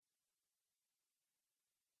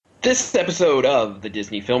This episode of the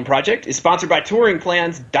Disney Film Project is sponsored by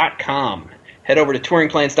TouringPlans.com. Head over to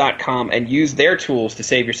TouringPlans.com and use their tools to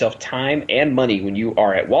save yourself time and money when you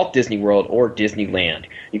are at Walt Disney World or Disneyland.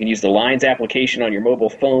 You can use the Lines application on your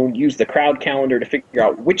mobile phone, use the crowd calendar to figure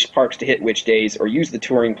out which parks to hit which days, or use the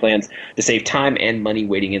Touring Plans to save time and money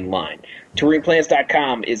waiting in line.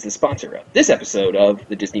 TouringPlans.com is the sponsor of this episode of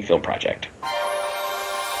the Disney Film Project.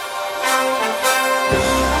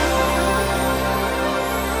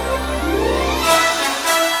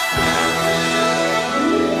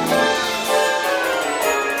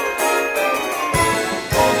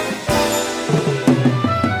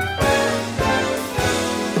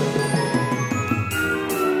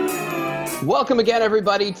 Welcome again,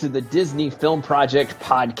 everybody, to the Disney Film Project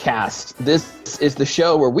podcast. This is the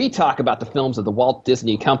show where we talk about the films of the Walt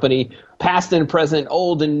Disney Company, past and present,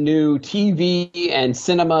 old and new, TV and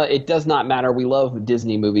cinema. It does not matter. We love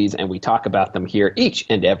Disney movies, and we talk about them here each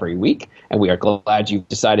and every week, and we are glad you've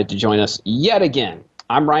decided to join us yet again.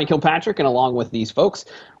 I'm Ryan Kilpatrick, and along with these folks,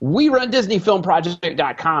 we run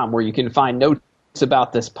DisneyFilmProject.com, where you can find notes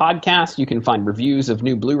about this podcast. You can find reviews of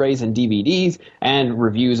new Blu-rays and DVDs and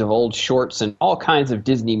reviews of old shorts and all kinds of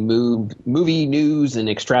Disney movie news and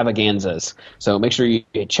extravaganzas. So make sure you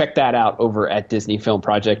check that out over at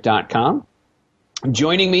DisneyFilmProject.com.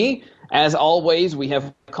 Joining me, as always, we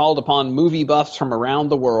have called upon movie buffs from around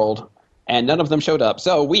the world, and none of them showed up.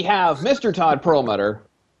 So we have Mr. Todd Perlmutter,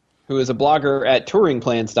 who is a blogger at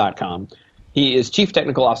TouringPlans.com. He is Chief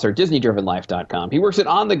Technical Officer at DisneyDrivenLife.com. He works at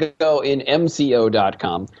On The Go in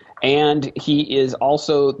MCO.com. And he is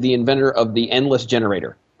also the inventor of the Endless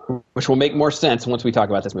Generator, which will make more sense once we talk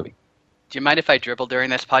about this movie. Do you mind if I dribble during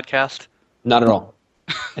this podcast? Not at all.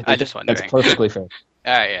 I just wondering. That's perfectly fair.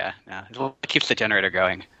 Yeah. No. It keeps the generator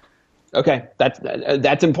going. Okay.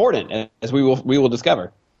 That's important, as we will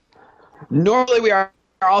discover. Normally we are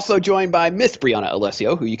also joined by Miss Brianna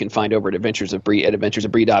Alessio, who you can find over at Adventures of Brie at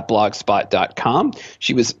adventuresofbrie.blogspot.com.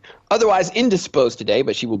 She was otherwise indisposed today,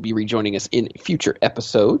 but she will be rejoining us in future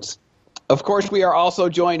episodes. Of course, we are also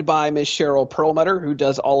joined by Miss Cheryl Perlmutter, who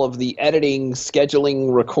does all of the editing,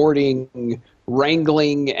 scheduling, recording,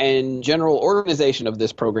 wrangling, and general organization of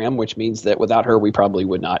this program, which means that without her, we probably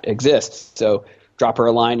would not exist. So drop her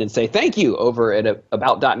a line and say thank you over at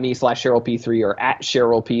about.me/CherylP3 or at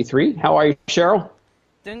CherylP3. How are you, Cheryl?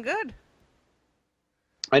 Doing good.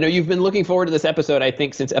 I know you've been looking forward to this episode, I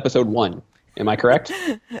think, since episode 1. Am I correct?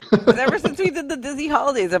 Ever since we did the Disney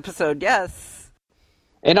Holidays episode, yes.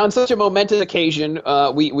 And on such a momentous occasion,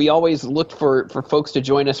 we always look for folks to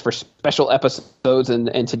join us for special episodes,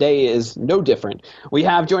 and today is no different. We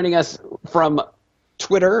have joining us from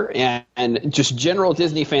Twitter and just general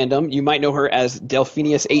Disney fandom. You might know her as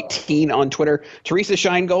Delphinius18 on Twitter. Teresa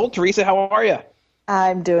Shinegold. Teresa, how are you?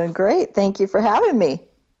 I'm doing great. Thank you for having me.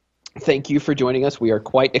 Thank you for joining us. We are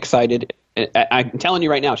quite excited. I'm telling you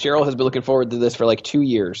right now, Cheryl has been looking forward to this for like 2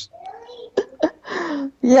 years.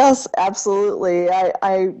 Yes, absolutely.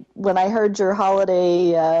 I when I heard your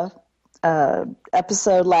holiday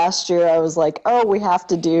episode last year, I was like, oh, we have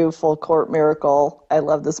to do Full Court Miracle. I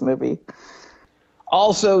love this movie.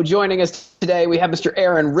 Also joining us today, we have Mr.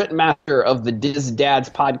 Aaron Rittmaster of the Diz Dads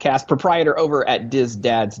podcast, proprietor over at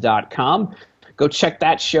DizDads.com. Go check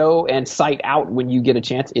that show and site out when you get a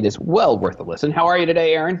chance. It is well worth a listen. How are you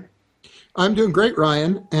today, Aaron? I'm doing great,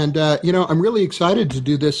 Ryan. And, I'm really excited to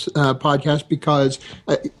do this podcast because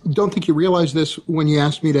I don't think you realized this when you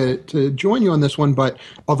asked me to join you on this one. But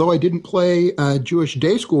although I didn't play Jewish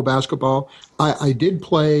day school basketball, I did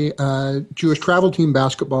play Jewish travel team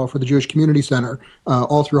basketball for the Jewish Community Center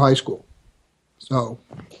all through high school. So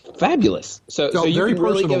fabulous. So you very can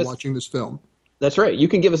really personal give us, watching this film. That's right. You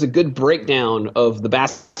can give us a good breakdown of the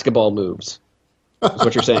basketball moves. That's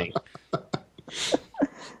what you're saying.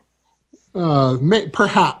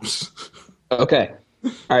 Perhaps. Okay.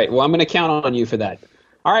 All right. Well, I'm going to count on you for that.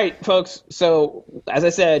 All right, folks. So, as I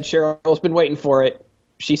said, Cheryl's been waiting for it.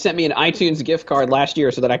 She sent me an iTunes gift card last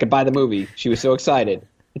year so that I could buy the movie. She was so excited.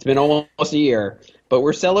 It's been almost a year. But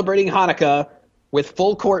we're celebrating Hanukkah with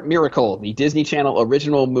Full Court Miracle, the Disney Channel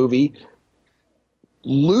original movie.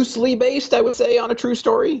 Loosely based, I would say, on a true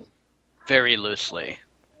story. Very loosely.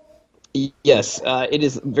 Yes, it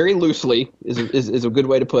is very loosely, is a good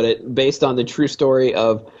way to put it, based on the true story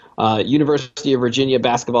of University of Virginia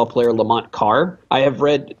basketball player Lamont Carr. I have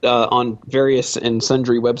read on various and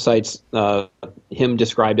sundry websites him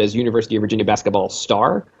described as University of Virginia basketball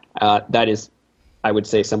star. That is, I would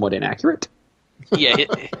say, somewhat inaccurate. Yeah,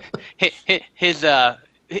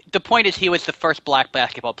 the point is he was the first black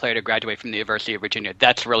basketball player to graduate from the University of Virginia.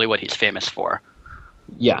 That's really what he's famous for.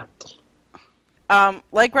 Yeah.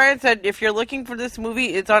 Like Ryan said, if you're looking for this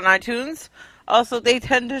movie, it's on iTunes. Also, they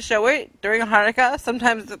tend to show it during Hanukkah,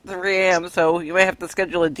 sometimes at 3 a.m., so you may have to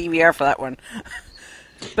schedule a DVR for that one.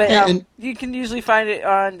 But you can usually find it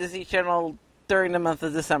on Disney Channel during the month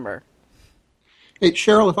of December. Hey,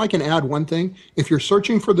 Cheryl, if I can add one thing. If you're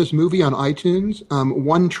searching for this movie on iTunes,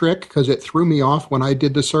 one trick, because it threw me off when I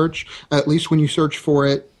did the search, at least when you search for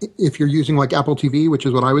it, if you're using like Apple TV, which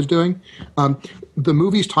is what I was doing, the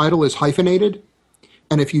movie's title is hyphenated.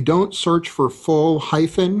 And if you don't search for full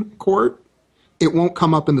hyphen court, it won't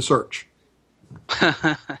come up in the search.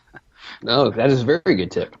 No, that is a very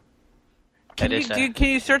good tip. Can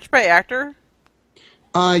you search by actor?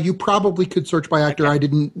 You probably could search by actor. Okay. I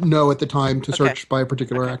didn't know at the time to search by a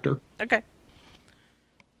particular actor. Okay.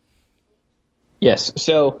 Yes.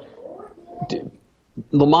 So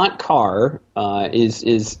Lamont Carr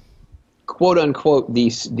is quote unquote the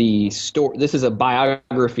story. This is a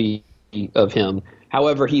biography of him.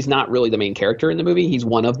 However, he's not really the main character in the movie. He's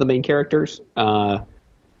one of the main characters.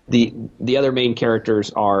 The other main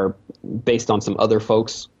characters are based on some other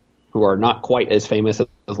folks who are not quite as famous as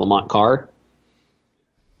Lamont Carr.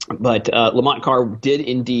 But Lamont Carr did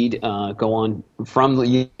indeed go on from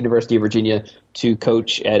the University of Virginia to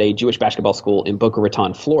coach at a Jewish basketball school in Boca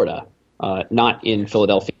Raton, Florida, not in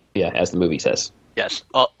Philadelphia, as the movie says. Yes.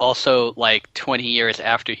 Also, like 20 years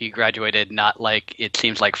after he graduated, not like it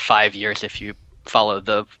seems like 5 years if you follow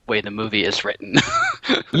the way the movie is written.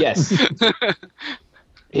 Yes.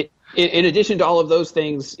 In addition to all of those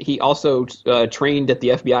things, he also trained at the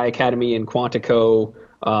FBI Academy in Quantico.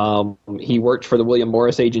 He worked for the William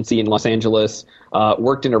Morris Agency in Los Angeles,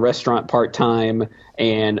 worked in a restaurant part-time,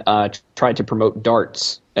 and tried to promote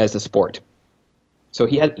darts as a sport. So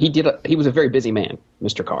he was a very busy man,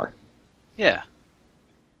 Mr. Carr. Yeah.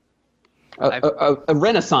 A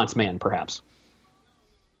Renaissance man, perhaps.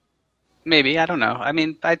 Maybe, I don't know. I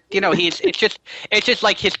mean, it's just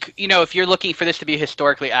like his. If you're looking for this to be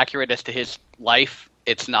historically accurate as to his life,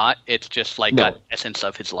 it's not. It's just like got essence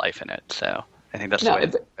of his life in it. So I think that's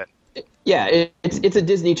the way. Yeah, it's a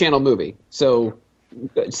Disney Channel movie, so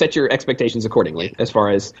set your expectations accordingly as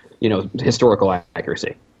far as historical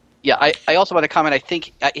accuracy. Yeah, I also want to comment. I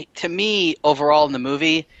think to me, overall in the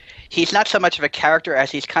movie, he's not so much of a character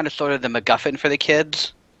as he's kind of sort of the MacGuffin for the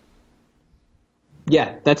kids.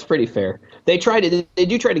 Yeah, that's pretty fair. They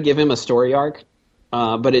do try to give him a story arc,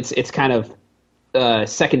 but it's kind of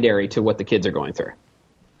secondary to what the kids are going through.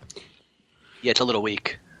 Yeah, it's a little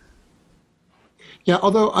weak. Yeah,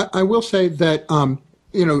 although I will say that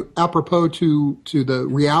apropos to the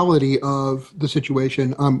reality of the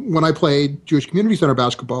situation, when I played Jewish Community Center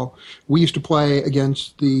basketball, we used to play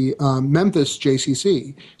against the Memphis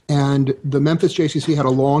JCC. And the Memphis JCC had a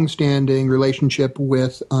long-standing relationship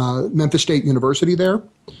with Memphis State University there.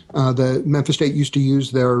 The Memphis State used to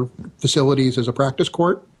use their facilities as a practice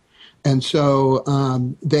court. And so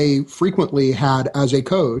they frequently had, as a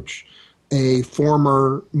coach, a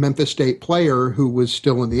former Memphis State player who was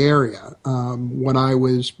still in the area. When I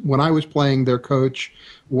was playing, their coach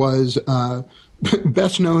was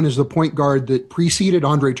best known as the point guard that preceded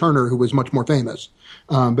Andre Turner, who was much more famous.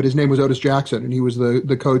 But his name was Otis Jackson, and he was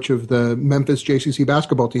the coach of the Memphis JCC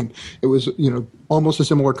basketball team. It was almost a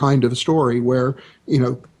similar kind of story where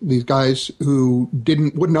these guys who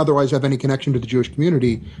wouldn't otherwise have any connection to the Jewish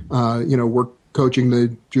community, were coaching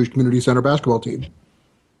the Jewish Community Center basketball team.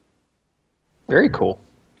 Very cool.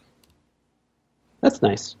 That's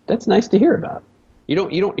nice. That's nice to hear about. You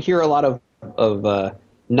don't hear a lot of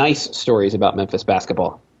nice stories about Memphis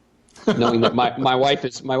basketball. Knowing that my wife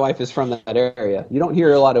is from that area, you don't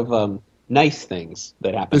hear a lot of nice things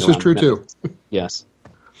that happen. This is true Memphis. Too. Yes.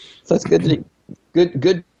 So that's good.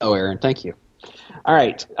 Good. Oh, Aaron, thank you. All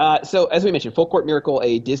right. So as we mentioned, Full Court Miracle,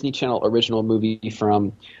 a Disney Channel original movie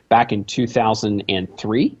from back in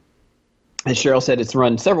 2003. As Cheryl said, it's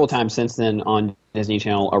run several times since then on Disney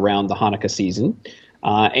Channel around the Hanukkah season.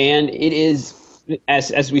 And it is,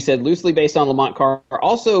 as we said, loosely based on Lamont Carr,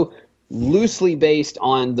 also loosely based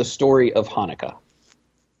on the story of Hanukkah.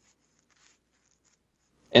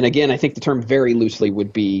 And again, I think the term very loosely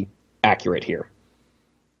would be accurate here.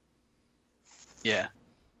 Yeah.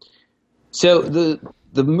 So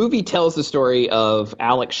the movie tells the story of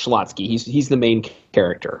Alex Schlotsky. He's the main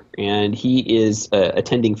character, and he is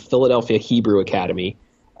attending Philadelphia Hebrew Academy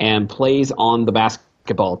and plays on the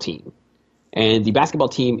basketball team. And the basketball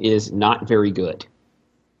team is not very good,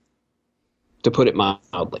 to put it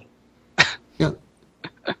mildly. Yeah.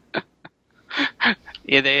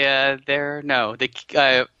 Yeah,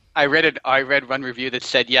 I read one review that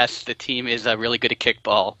said yes, the team is really good at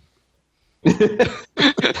kickball.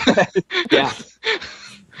 Yeah.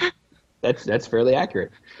 That's fairly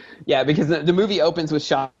accurate. Yeah, because the movie opens with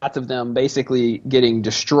shots of them basically getting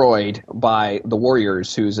destroyed by the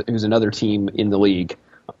Warriors, who's another team in the league.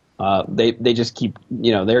 They just keep,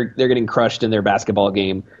 they're getting crushed in their basketball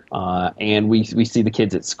game, and we see the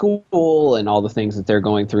kids at school and all the things that they're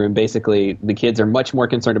going through, and basically the kids are much more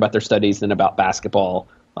concerned about their studies than about basketball.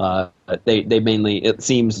 They mainly, it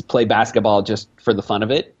seems, play basketball just for the fun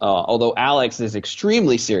of it. Although Alex is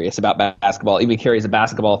extremely serious about basketball, even carries a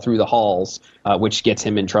basketball through the halls, which gets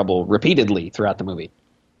him in trouble repeatedly throughout the movie.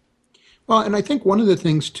 Well, and I think one of the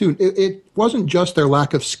things, too, it wasn't just their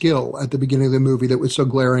lack of skill at the beginning of the movie that was so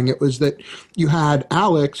glaring. It was that you had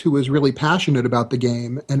Alex, who was really passionate about the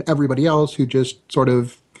game, and everybody else who just sort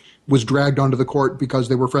of was dragged onto the court because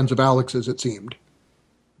they were friends of Alex's, it seemed.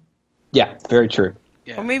 Yeah, very true.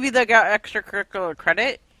 Yeah. Or maybe they got extracurricular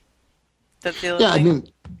credit. That's the other thing. I mean,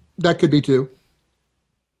 that could be too.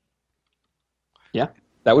 Yeah,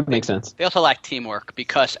 that would make sense. They also lack teamwork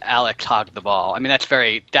because Alex hogged the ball. I mean,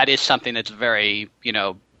 that is something that's very,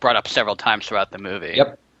 brought up several times throughout the movie.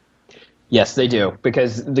 Yep. Yes, they do.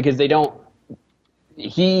 Because they don't,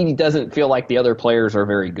 he doesn't feel like the other players are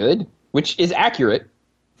very good, which is accurate,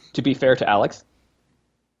 to be fair to Alex.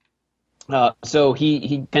 So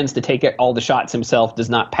he tends to take all the shots himself, does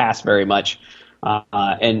not pass very much,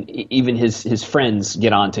 and even his friends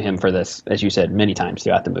get on to him for this, as you said, many times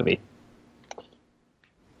throughout the movie.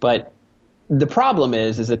 But the problem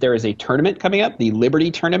is that there is a tournament coming up, the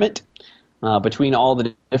Liberty Tournament, between all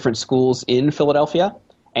the different schools in Philadelphia,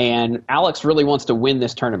 and Alex really wants to win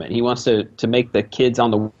this tournament. He wants to make the kids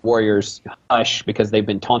on the Warriors hush because they've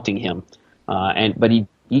been taunting him, but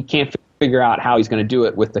he can't figure out how he's going to do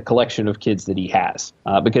it with the collection of kids that he has,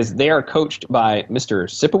 because they are coached by Mr.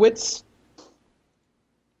 Sipowicz,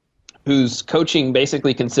 whose coaching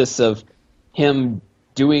basically consists of him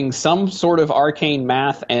doing some sort of arcane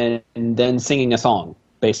math and then singing a song,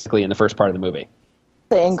 basically, in the first part of the movie.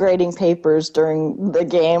 And grading papers during the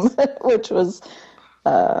game, which was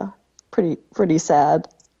pretty sad.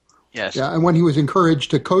 Yes. Yeah, and when he was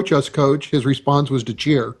encouraged to coach us, coach, his response was to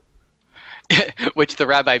cheer. Which the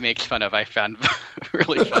rabbi makes fun of, I found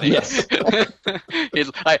really funny. Yes.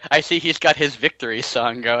 I see he's got his victory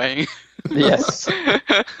song going. Yes.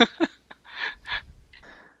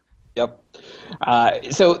 Yep.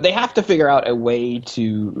 So they have to figure out a way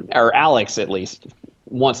to, or Alex at least,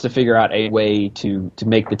 wants to figure out a way to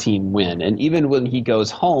make the team win. And even when he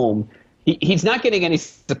goes home, he's not getting any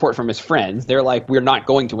support from his friends. They're like, we're not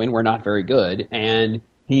going to win, we're not very good. And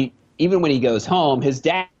even when he goes home, his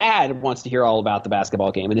dad wants to hear all about the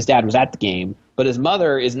basketball game, and his dad was at the game, but his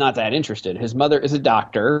mother is not that interested. His mother is a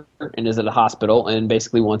doctor and is at a hospital and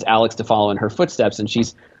basically wants Alex to follow in her footsteps, and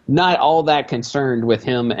she's not all that concerned with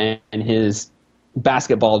him and his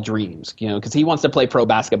basketball dreams, because he wants to play pro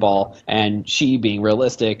basketball, and she, being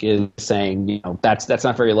realistic, is saying, that's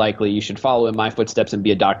not very likely. You should follow in my footsteps and be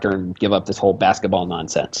a doctor and give up this whole basketball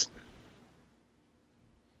nonsense.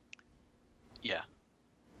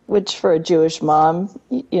 Which, for a Jewish mom,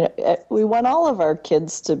 we want all of our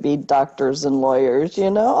kids to be doctors and lawyers,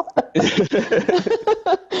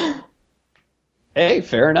 Hey,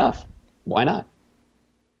 fair enough. Why not?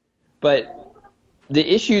 But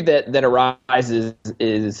the issue that arises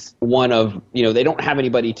is one of, they don't have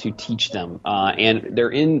anybody to teach them. And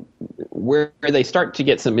they're where they start to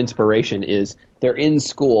get some inspiration is they're in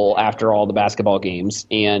school after all the basketball games,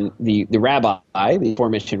 and the rabbi, the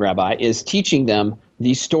aforementioned rabbi, is teaching them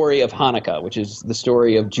the story of Hanukkah, which is the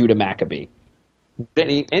story of Judah Maccabee.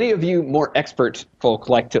 Any of you more expert folk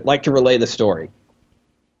like to relay the story?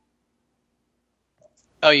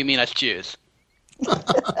 Oh, you mean us Jews?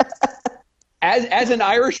 As an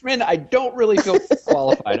Irishman, I don't really feel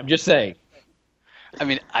qualified. I'm just saying. I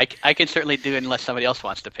mean, I can certainly do it unless somebody else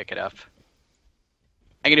wants to pick it up.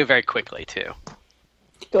 I can do it very quickly, too.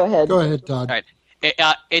 Go ahead. Go ahead, Todd. All right.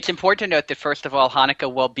 It's important to note that, first of all,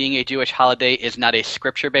 Hanukkah, while being a Jewish holiday, is not a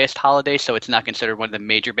scripture-based holiday, so it's not considered one of the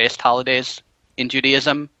major-based holidays in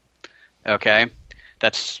Judaism. Okay?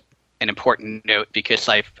 That's an important note, because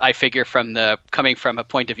I figure coming from a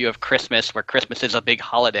point of view of Christmas, where Christmas is a big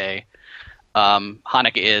holiday,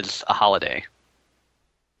 Hanukkah is a holiday.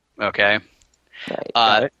 Okay?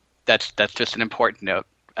 Right. That's just an important note.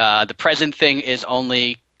 The present thing is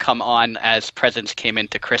only come on as presents came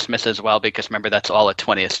into Christmas as well, because remember, that's all a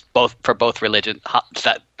 20th, both religions,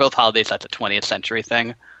 both holidays, that's a 20th century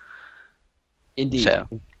thing. Indeed. So,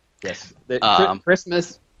 yes.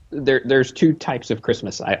 Christmas, there's two types of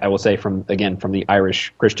Christmas, I will say, from the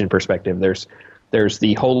Irish Christian perspective. There's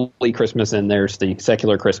the holy Christmas and there's the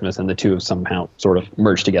secular Christmas, and the two have somehow sort of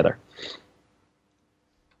merged together.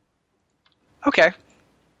 Okay.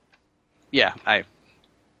 Yeah,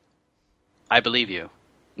 I believe you.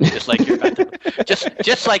 Just like you're about to,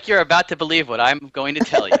 just like you're about to believe what I'm going to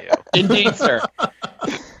tell you. Indeed, sir.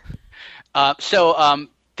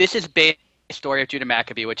 This is based on the story of Judah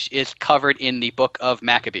Maccabee, which is covered in the book of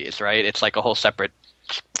Maccabees, right? It's like a whole separate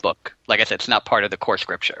book. Like I said, it's not part of the core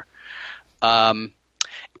scripture. And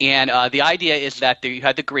the idea is that you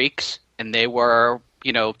had the Greeks, and they were,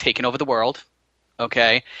 taking over the world.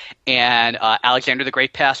 Okay, and Alexander the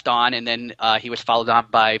Great passed on, and then he was followed on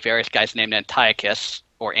by various guys named Antiochus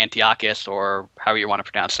or Antiochus or however you want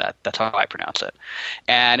to pronounce that. That's how I pronounce it.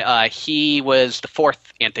 And he was the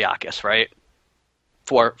fourth Antiochus, right?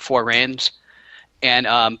 Four reigns.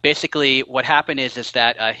 And basically what happened is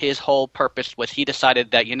that his whole purpose was he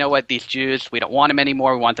decided that, you know what, these Jews, we don't want them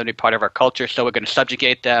anymore. We want them to be part of our culture, so we're going to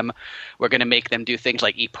subjugate them. We're going to make them do things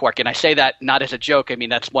like eat pork. And I say that not as a joke. I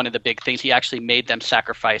mean, that's one of the big things. He actually made them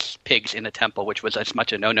sacrifice pigs in the temple, which was as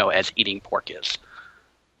much a no-no as eating pork is.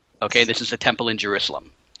 Okay, this is a temple in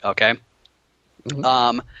Jerusalem. Okay?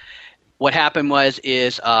 Mm-hmm. What happened was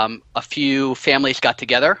a few families got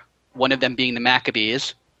together, one of them being the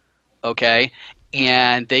Maccabees, okay?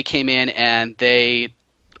 And they came in and they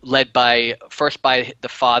led first by the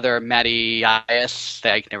father Mattathias.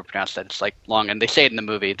 I can never pronounce that. It's like long, and they say it in the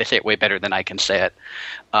movie. They say it way better than I can say it.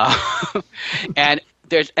 And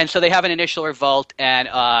so they have an initial revolt, and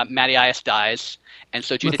Mattathias dies, and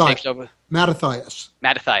so Judah takes over. Mattathias,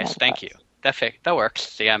 thank you. That works.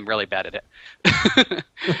 See, I'm really bad at it.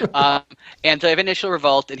 And so they have an initial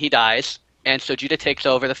revolt, and he dies. And so Judah takes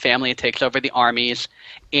over the family and takes over the armies,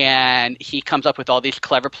 and he comes up with all these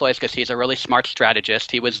clever ploys because he's a really smart strategist.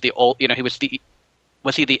 He was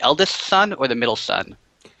was he the eldest son or the middle son?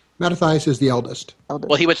 Mattathias is the eldest.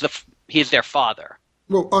 Well, he's their father.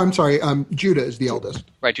 Well, I'm sorry, Judah is the eldest.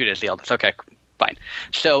 Right, Judah is the eldest. Okay, fine.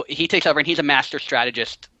 So he takes over, and he's a master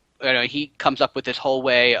strategist. He comes up with this whole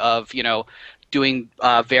way of, doing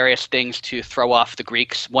various things to throw off the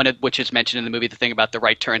Greeks, one of which is mentioned in the movie, the thing about the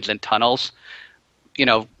right turns and tunnels.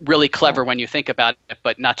 Really clever when you think about it,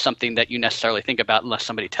 but not something that you necessarily think about unless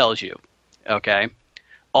somebody tells you. Okay?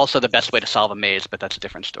 Also the best way to solve a maze, but that's a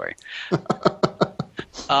different story.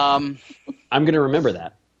 I'm going to remember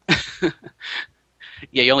that.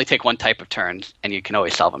 Yeah, you only take one type of turns, and you can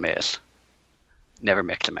always solve a maze. Never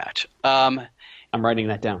mix and match. I'm writing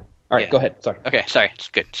that down. All right, Go ahead. Sorry. Okay, sorry. It's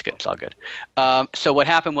good. It's all good. So what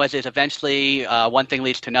happened is eventually one thing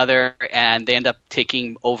leads to another, and they end up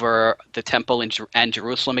taking over the temple and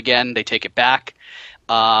Jerusalem again. They take it back.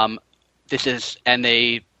 And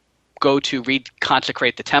they go to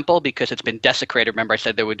reconsecrate the temple because it's been desecrated. Remember I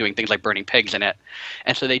said they were doing things like burning pigs in it.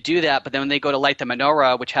 And so they do that, but then when they go to light the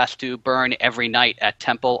menorah, which has to burn every night at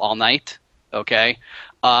temple all night, okay,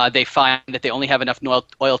 they find that they only have enough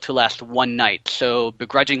oil to last one night. So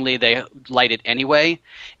begrudgingly, they light it anyway,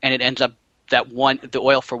 and it ends up the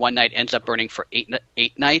oil for one night ends up burning for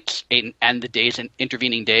eight nights, and the days and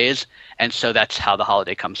intervening days, and so that's how the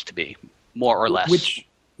holiday comes to be, more or less.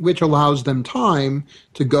 Which allows them time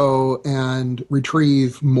to go and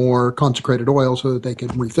retrieve more consecrated oil so that they can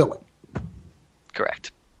refill it.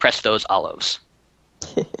 Correct. Press those olives.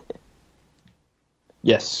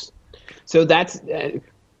 Yes. So that's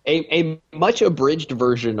a much abridged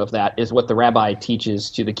version of that is what the rabbi teaches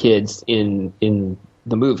to the kids in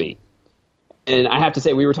the movie. And I have to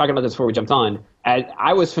say, we were talking about this before we jumped on.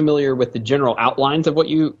 I was familiar with the general outlines of what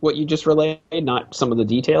you just relayed, not some of the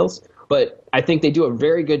details. But I think they do a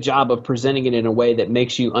very good job of presenting it in a way that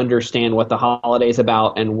makes you understand what the holiday is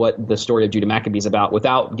about and what the story of Judah Maccabee is about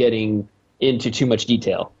without getting into too much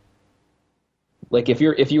detail. Like if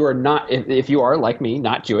you are like me,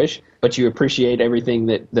 not Jewish, but you appreciate everything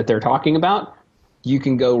that they're talking about, you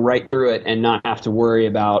can go right through it and not have to worry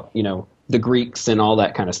about, the Greeks and all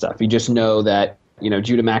that kind of stuff. You just know that,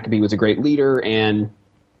 Judah Maccabee was a great leader and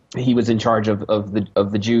he was in charge of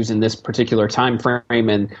the Jews in this particular time frame,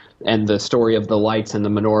 and the story of the lights and the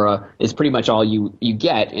menorah is pretty much all you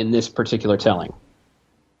get in this particular telling.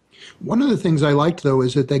 One of the things I liked, though,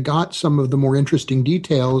 is that they got some of the more interesting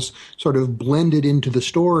details sort of blended into the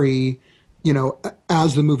story,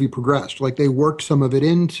 as the movie progressed. Like they worked some of it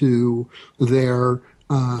into their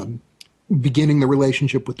beginning the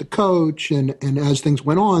relationship with the coach, and as things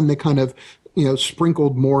went on, they kind of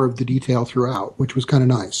sprinkled more of the detail throughout, which was kind of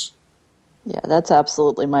nice. Yeah, that's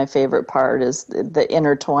absolutely my favorite part is the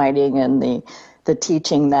intertwining and the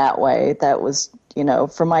teaching that way. That was,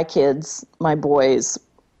 for my kids, my boys,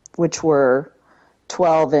 which were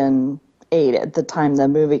 12 and 8 at the time the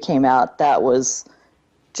movie came out, that was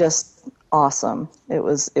just awesome. It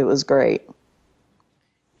was great.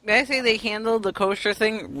 May I say they handled the kosher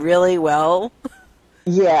thing really well?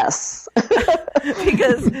 Yes.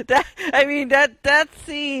 Because that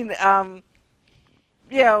scene,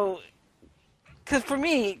 because for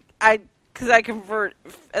me, because I convert,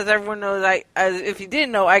 as everyone knows, if you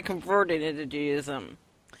didn't know, I converted into Judaism.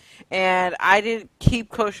 And I didn't keep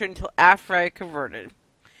kosher until after I converted.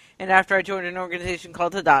 And after I joined an organization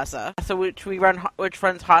called Hadassah, which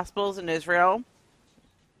runs hospitals in Israel,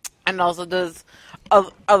 and also does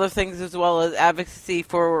other things as well as advocacy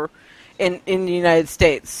in the United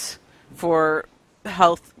States for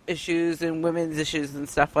health issues and women's issues and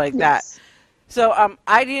stuff like that. So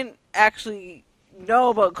I didn't actually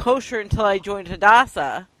know about kosher until I joined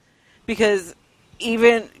Hadassah, because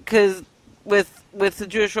with the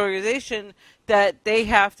Jewish organization, that they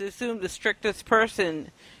have to assume the strictest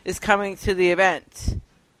person is coming to the event.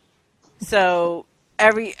 So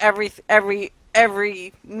every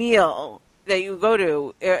meal that you go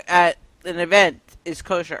to at an event is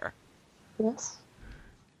kosher. Yes.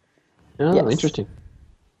 Oh, yes. Interesting.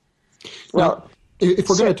 Well, if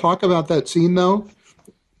we're going to talk about that scene, though,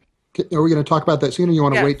 are we going to talk about that scene, or you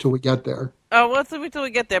want to wait till we get there? Oh, let's wait till we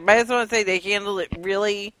get there. But I just want to say they handled it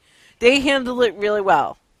really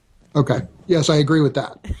well. Okay. Yes, I agree with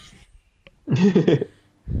that.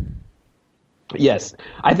 Yes,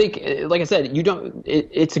 I think, like I said,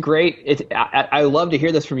 it's a great. I love to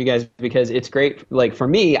hear this from you guys, because it's great. Like, for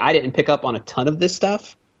me, I didn't pick up on a ton of this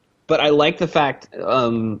stuff, but I like the fact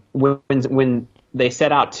when they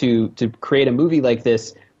set out to create a movie like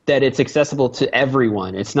this, that it's accessible to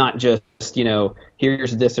everyone. It's not just,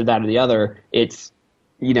 here's this or that or the other. It's,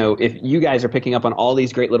 if you guys are picking up on all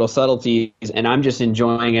these great little subtleties, and I'm just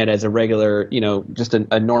enjoying it as a regular, just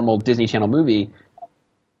a normal Disney Channel movie.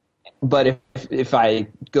 But if I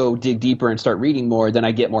go dig deeper and start reading more, then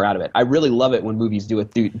I get more out of it. I really love it when movies do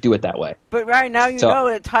it that way. But right now, know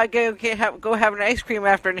that Todd can't go have an ice cream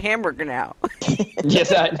after a hamburger now.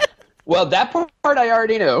 Yes, well, that part I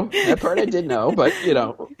already know. That part I did know, but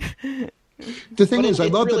The thing is, I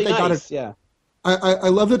love that they got it. Yeah, I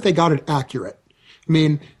love that they got it accurate. I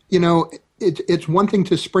mean, it's one thing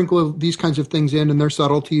to sprinkle these kinds of things in and their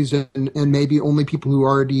subtleties, and maybe only people who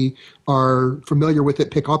already are familiar with it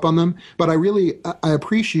pick up on them. But I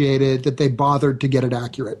appreciated that they bothered to get it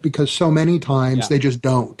accurate, because so many times they just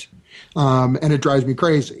don't. And it drives me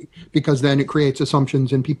crazy, because then it creates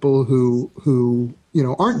assumptions in people who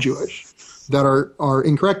aren't Jewish that are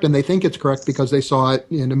incorrect, and they think it's correct because they saw it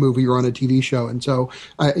in a movie or on a TV show. And so,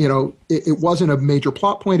 it wasn't a major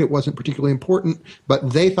plot point. It wasn't particularly important,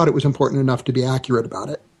 but they thought it was important enough to be accurate about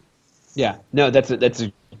it. Yeah. No, that's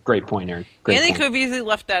a great point, Aaron. Great and they point. could have easily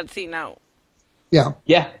left that scene out. Yeah.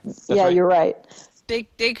 Yeah. Yeah, right. You're right. They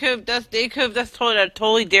could have just told a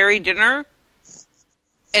totally dairy dinner,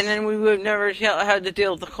 and then we would have never had to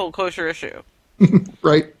deal with the whole kosher issue.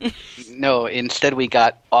 Right. No, instead we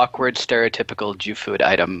got awkward, stereotypical Jew food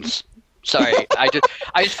items. Sorry, I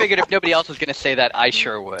just figured if nobody else was going to say that, I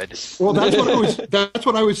sure would. Well, that's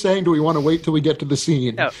what I was saying. Do we want to wait till we get to the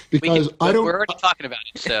scene? No, because we're already talking about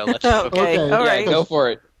it, so let's. Okay. All right. Go for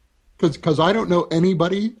it. Because I don't know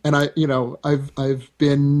anybody, and I've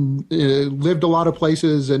been lived a lot of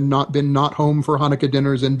places and not home for Hanukkah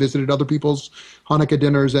dinners and visited other people's Hanukkah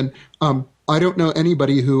dinners, and I don't know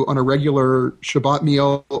anybody who on a regular Shabbat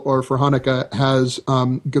meal or for Hanukkah has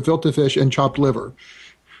gefilte fish and chopped liver.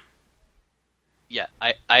 Yeah,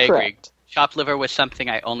 I agree. Chopped liver was something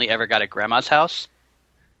I only ever got at Grandma's house.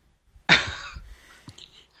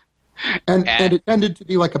 and it tended to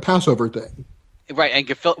be like a Passover thing. Right, and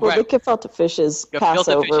the gefilte fish is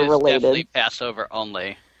Passover related. Definitely Passover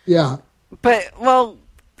only. Yeah. But,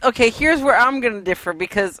 okay, here's where I'm going to differ,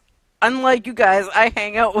 because unlike you guys, I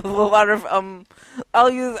hang out with a lot of, I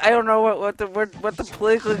don't know what the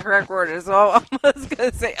politically correct word is, so I'm just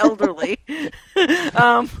going to say elderly.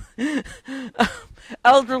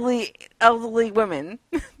 Elderly women,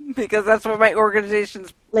 because that's what my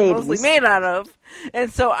organization's mostly made out of.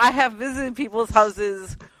 And so I have visited people's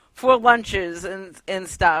houses for lunches and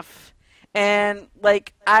stuff, and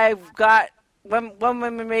I've got one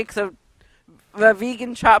woman makes a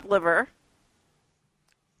vegan chopped liver.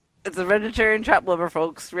 It's a vegetarian chopped liver,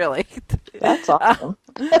 folks. Really, that's awesome.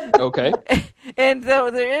 Okay. And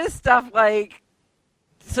so there is stuff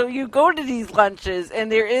so you go to these lunches,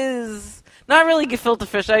 and there is not really gefilte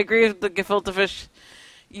fish. I agree with the gefilte fish.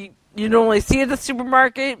 You normally see at the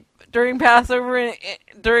supermarket during Passover and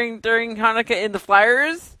during Hanukkah in the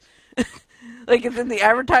flyers. It's in the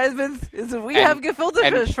advertisements. We have gefilte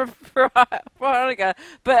fish for Hanukkah,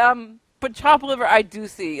 but chopped liver I do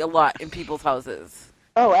see a lot in people's houses.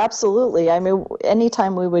 Oh, absolutely. I mean,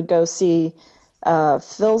 anytime we would go see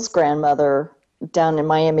Phil's grandmother down in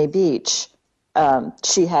Miami Beach,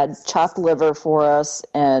 she had chopped liver for us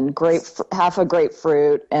and half a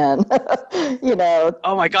grapefruit and, you know.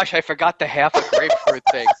 Oh my gosh, I forgot the half a grapefruit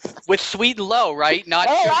thing. With sweet and low, right? Not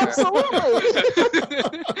absolutely.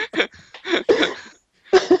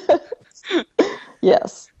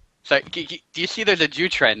 Yes. So, do you see there's a Jew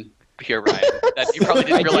trend here, Ryan, that you probably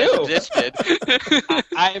didn't realize existed?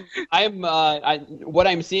 What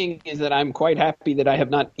I'm seeing is that I'm quite happy that I have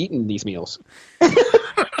not eaten these meals.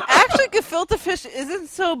 Actually, gefilte fish isn't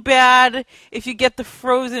so bad if you get the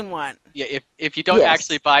frozen one. Yeah, if you don't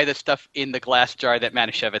actually buy the stuff in the glass jar that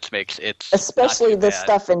Manischewitz makes, it's especially the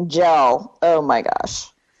stuff in gel. Oh my gosh.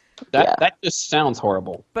 That just sounds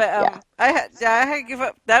horrible. But I had to give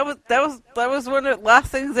up. That was one of the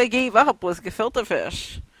last things I gave up was gefilte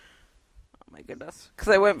fish. Oh my goodness,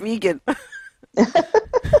 because I went vegan.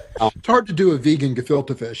 It's hard to do a vegan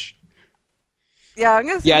gefilte fish. Yeah, I'm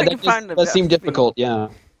gonna see if I can find them. That seemed difficult. Yeah,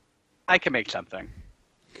 I can make something.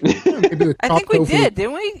 I think we did,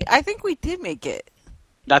 didn't we? I think we did make it.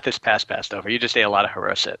 Not this past over. You just ate a lot of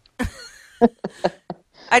Haroset.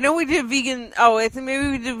 I know we did vegan. Oh, I think maybe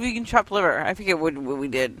we did vegan chopped liver. I forget what we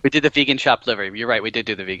did. We did the vegan chopped liver. You're right. We did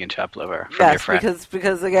do the vegan chopped liver from your friend.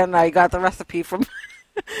 because again, I got the recipe from.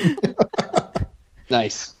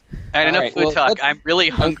 Nice. All right, enough food talk. I'm really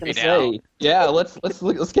hungry now. Yeah, let's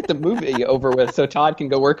get the movie over with so Todd can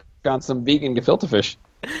go work on some vegan gefilte fish.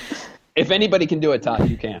 If anybody can do it, Todd,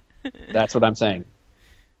 you can. That's what I'm saying.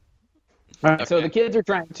 All right, so the kids are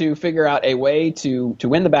trying to figure out a way to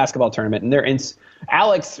win the basketball tournament, and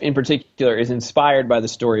Alex in particular is inspired by the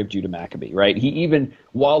story of Judah Maccabee, right? He even,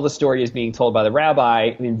 while the story is being told by the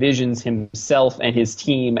rabbi, envisions himself and his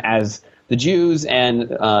team as the Jews and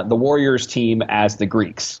the Warriors team as the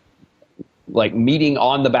Greeks, like meeting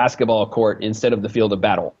on the basketball court instead of the field of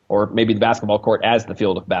battle, or maybe the basketball court as the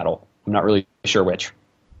field of battle. I'm not really sure which.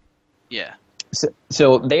 Yeah.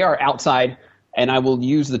 So they are outside, and I will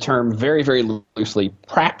use the term very, very loosely,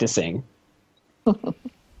 practicing,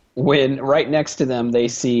 when right next to them they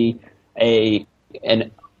see an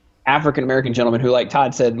African-American gentleman who, like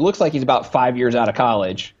Todd said, looks like he's about 5 years out of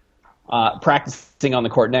college, practicing on the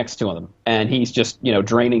court next to him. And he's just,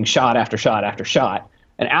 draining shot after shot after shot.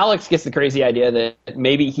 And Alex gets the crazy idea that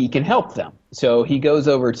maybe he can help them. So he goes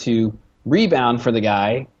over to rebound for the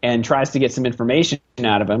guy and tries to get some information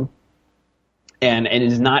out of him. And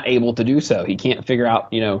is not able to do so. He can't figure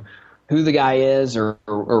out, who the guy is or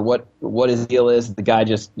what his deal is. The guy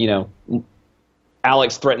just,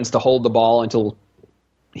 Alex threatens to hold the ball until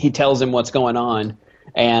he tells him what's going on,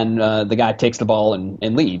 and the guy takes the ball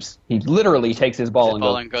and leaves. He literally takes his ball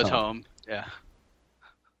and goes home. Yeah.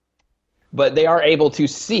 But they are able to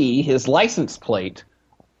see his license plate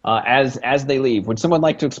as they leave. Would someone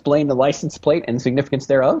like to explain the license plate and the significance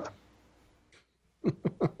thereof?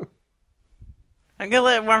 I'm going to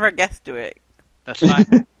let one of our guests do it. That's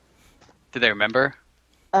fine. Do they remember?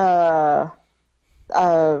 It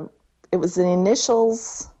was the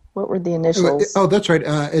initials. What were the initials? Oh, that's right.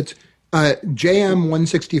 It's JM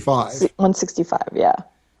 165. 165, yeah.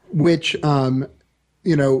 Which, for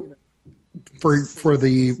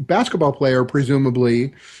the basketball player,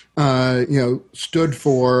 presumably, stood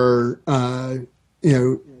for,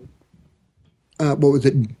 what was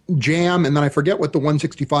it, JAM, and then I forget what the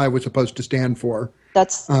 165 was supposed to stand for.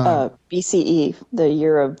 That's BCE, the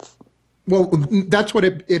year of... Well, that's what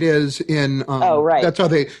it is in... right. That's how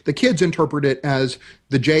the kids interpret it, as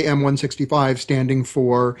the JM 165 standing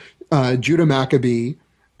for Judah Maccabee,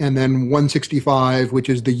 and then 165, which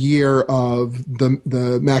is the year of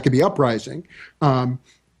the Maccabee uprising.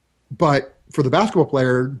 But for the basketball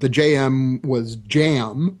player, the JM was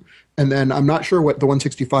JAM, and then I'm not sure what the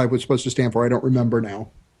 165 was supposed to stand for. I don't remember now.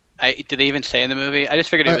 Did they even say in the movie? I just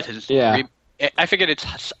figured it was his... Yeah. I figured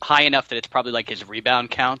it's high enough that it's probably like his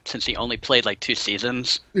rebound count, since he only played like 2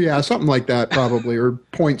 seasons. Yeah, something like that probably, or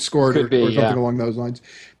points scored or something along those lines.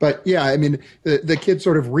 But yeah, I mean, the kids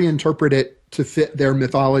sort of reinterpret it to fit their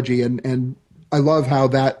mythology, and I love how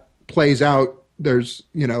that plays out. There's,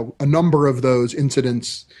 a number of those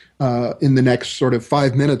incidents in the next sort of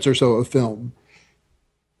 5 minutes or so of film.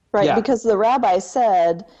 Right, because the rabbi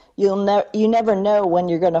said you never know when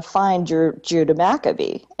you're going to find your Judah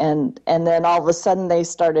Maccabee, and then all of a sudden they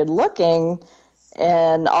started looking,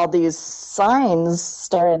 and all these signs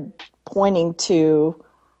started pointing to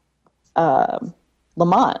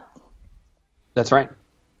Lamont. That's right.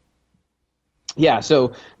 Yeah,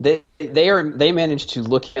 so they managed to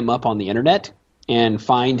look him up on the internet and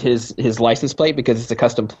find his license plate, because it's a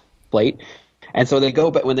custom plate. And so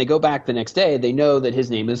when they go back the next day, they know that his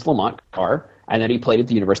name is Lamont Carr and that he played at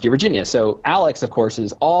the University of Virginia. So Alex, of course,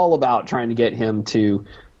 is all about trying to get him to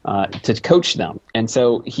to coach them. And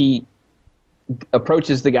so he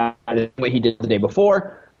approaches the guy the way he did the day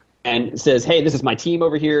before and says, hey, this is my team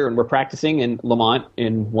over here, and we're practicing. And Lamont,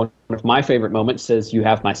 in one of my favorite moments, says, you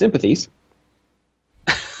have my sympathies.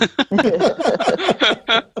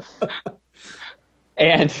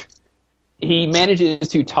 And he manages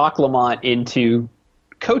to talk Lamont into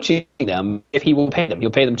coaching them if he will pay them.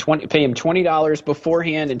 He'll pay him $20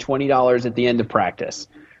 beforehand and $20 at the end of practice.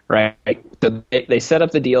 Right. So they set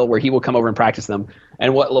up the deal where he will come over and practice them.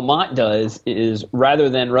 And what Lamont does is, rather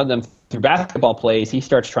than run them through basketball plays, he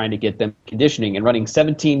starts trying to get them conditioning and running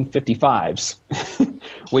 1755s,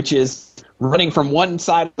 which is running from one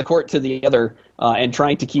side of the court to the other and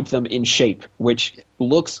trying to keep them in shape, which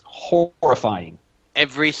looks horrifying.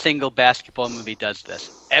 Every single basketball movie does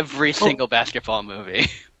this. Every single basketball movie.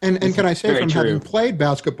 And can I say, from having played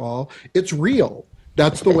basketball, it's real.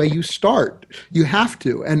 That's the way you start. You have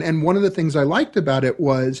to. And one of the things I liked about it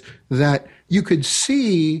was that you could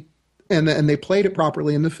see, and they played it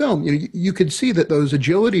properly in the film, you could see that those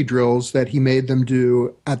agility drills that he made them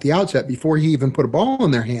do at the outset, before he even put a ball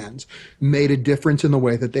in their hands, made a difference in the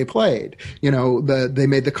way that they played. They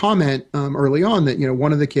made the comment early on that,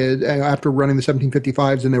 one of the kids, after running the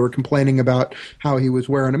 1755s, and they were complaining about how he was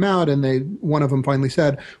wearing them out, and one of them finally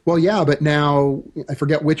said, well, yeah, but now, I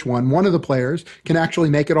forget which one of the players can actually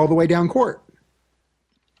make it all the way down court.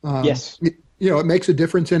 Yes. It makes a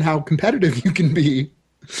difference in how competitive you can be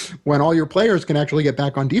when all your players can actually get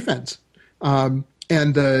back on defense. And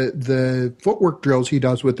the footwork drills he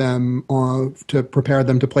does with them to prepare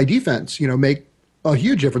them to play defense, make a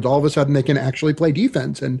huge difference. All of a sudden they can actually play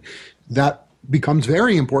defense, and that becomes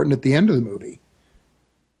very important at the end of the movie.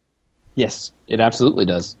 Yes, it absolutely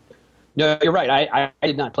does. No, you're right. I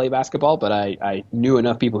did not play basketball, but I knew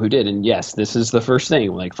enough people who did. And yes, this is the first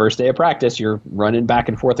thing. Like, first day of practice, you're running back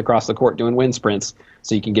and forth across the court doing wind sprints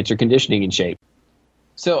so you can get your conditioning in shape.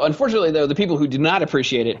 So unfortunately, though, the people who do not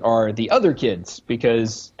appreciate it are the other kids,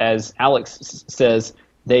 because, as Alex says,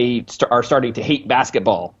 they are starting to hate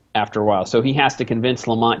basketball after a while. So he has to convince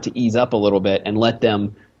Lamont to ease up a little bit and let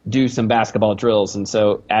them do some basketball drills. And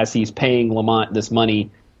so as he's paying Lamont this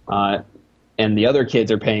money, and the other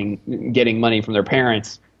kids are getting money from their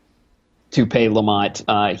parents to pay Lamont,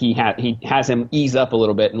 he has him ease up a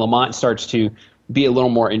little bit, and Lamont starts to be a little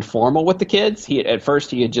more informal with the kids. At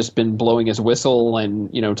first he had just been blowing his whistle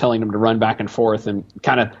and telling them to run back and forth and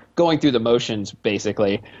kind of going through the motions,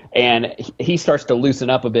 basically. And he starts to loosen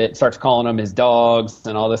up a bit, starts calling them his dogs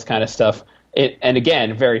and all this kind of stuff. And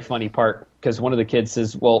again, very funny part, because one of the kids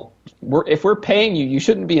says, well, if we're paying you, you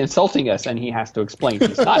shouldn't be insulting us. And he has to explain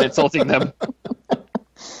he's not insulting them.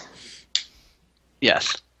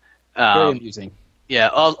 Yes. Very amusing. Yeah.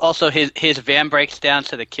 Also, his van breaks down,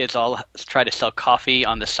 so the kids all try to sell coffee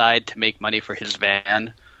on the side to make money for his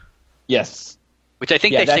van. Yes. Which I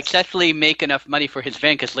think they successfully make enough money for his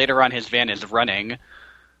van, because later on his van is running.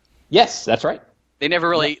 Yes, that's right. They never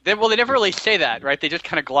really say that, right? They just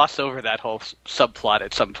kind of gloss over that whole subplot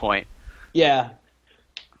at some point. Yeah.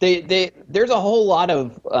 There's a whole lot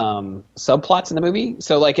of subplots in the movie.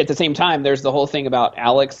 So, like, at the same time, there's the whole thing about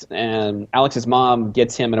Alex, and Alex's mom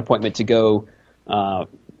gets him an appointment to go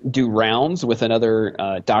do rounds with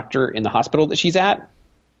another doctor in the hospital that she's at.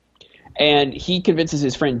 And he convinces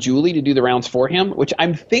his friend Julie to do the rounds for him, which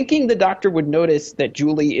I'm thinking the doctor would notice that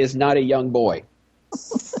Julie is not a young boy.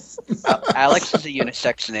 Alex is a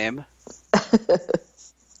unisex name.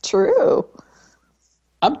 True.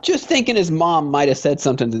 I'm just thinking his mom might have said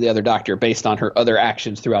something to the other doctor based on her other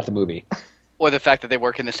actions throughout the movie. Or the fact that they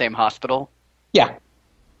work in the same hospital. Yeah.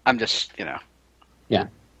 I'm just, Yeah.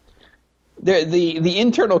 The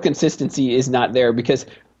internal consistency is not there because,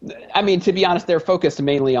 I mean, to be honest, they're focused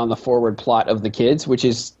mainly on the forward plot of the kids, which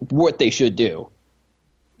is what they should do.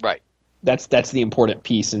 Right. That's the important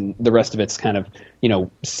piece, and the rest of it's kind of,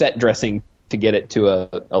 set dressing to get it to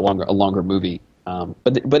a longer movie.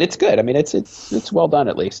 But it's good. I mean, it's well done,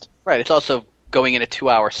 at least. Right. It's also going in a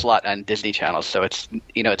 2-hour slot on Disney Channel, so it's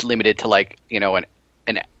it's limited to an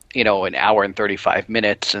hour and 35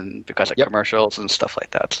 minutes, and because of commercials and stuff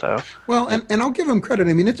like that. So well, and I'll give them credit.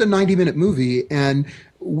 I mean, it's a 90-minute movie, and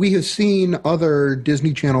we have seen other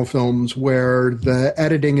Disney Channel films where the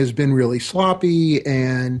editing has been really sloppy,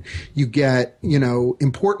 and you get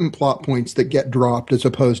important plot points that get dropped as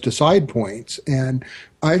opposed to side points. And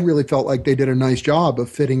I really felt like they did a nice job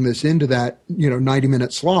of fitting this into that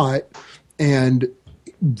 90-minute slot, and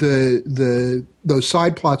those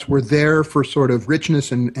side plots were there for sort of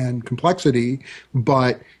richness and complexity,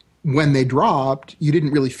 but when they dropped, you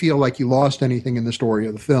didn't really feel like you lost anything in the story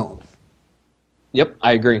of the film. Yep,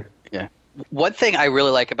 I agree. Yeah. One thing I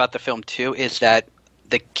really like about the film too is that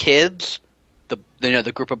the kids,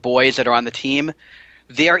 the group of boys that are on the team,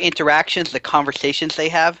 their interactions, the conversations they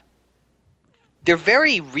have, they're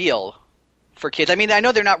very real for kids. I mean, I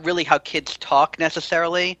know they're not really how kids talk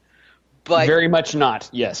necessarily, but very much not.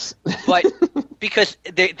 Yes, but because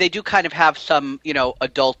they do kind of have some,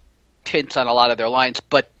 adult tints on a lot of their lines,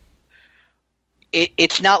 but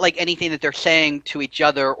it's not like anything that they're saying to each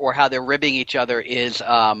other or how they're ribbing each other is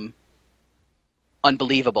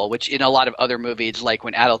unbelievable, which in a lot of other movies, like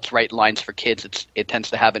when adults write lines for kids, it tends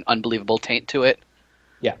to have an unbelievable taint to it.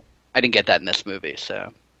 Yeah. I didn't get that in this movie,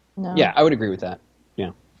 so. No. Yeah, I would agree with that.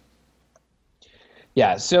 Yeah.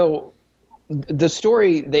 Yeah, so the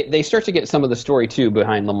story, they start to get some of the story, too,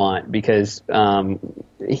 behind Lamont, because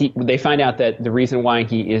they find out that the reason why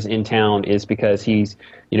he is in town is because he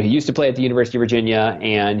used to play at the University of Virginia,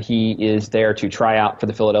 and he is there to try out for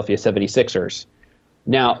the Philadelphia 76ers.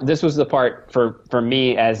 Now, this was the part for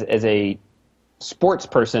me as a sports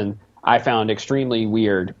person I found extremely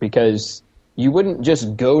weird, because you wouldn't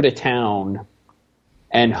just go to town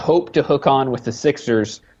and hope to hook on with the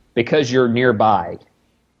Sixers because you're nearby.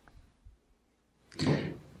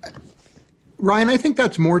 Ryan, I think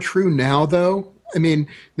that's more true now, though. I mean,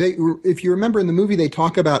 if you remember in the movie, they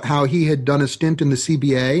talk about how he had done a stint in the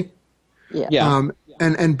CBA. Yeah.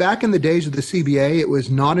 And back in the days of the CBA, it was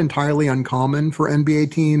not entirely uncommon for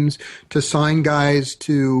NBA teams to sign guys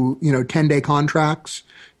to 10-day contracts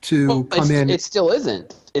to come in. It still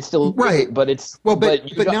isn't. It still right, isn't, but it's but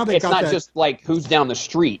now it's not just like who's down the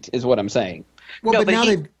street is what I'm saying. Well,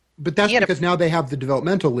 no, but that's because now they have the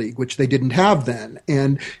developmental league, which they didn't have then.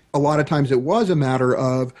 And a lot of times it was a matter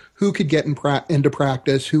of who could get into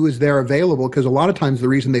practice, who is there available, because a lot of times the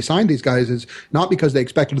reason they signed these guys is not because they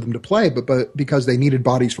expected them to play, but because they needed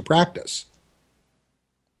bodies for practice.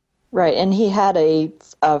 Right, and he had a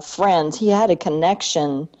friend, he had a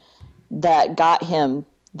connection that got him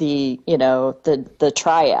the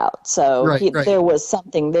tryout. So right. There was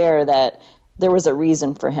something there that there was a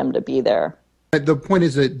reason for him to be there. The point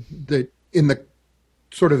is that in the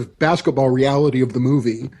sort of basketball reality of the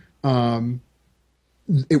movie,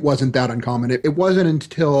 it wasn't that uncommon. It wasn't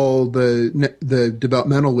until the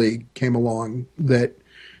developmental league came along that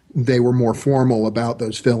they were more formal about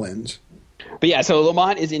those fill-ins. But yeah, so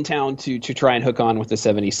Lamont is in town to try and hook on with the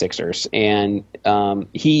 76ers, and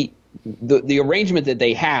the arrangement that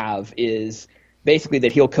they have is basically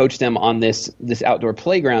that he'll coach them on this outdoor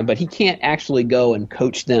playground, but he can't actually go and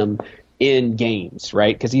coach them in games,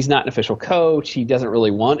 right? Because he's not an official coach. He doesn't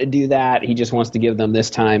really want to do that. He just wants to give them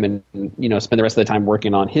this time and spend the rest of the time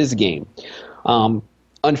working on his game.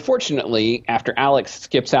 Unfortunately, after Alex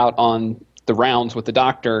skips out on the rounds with the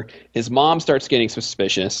doctor, his mom starts getting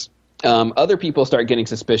suspicious. Other people start getting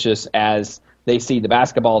suspicious as they see the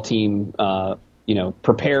basketball team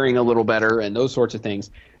preparing a little better and those sorts of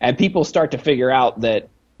things. And people start to figure out that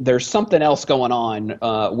there's something else going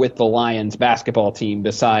on with the Lions basketball team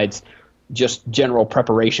besides just general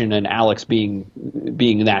preparation and Alex being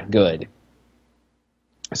that good.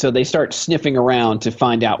 So they start sniffing around to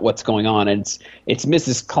find out what's going on. And it's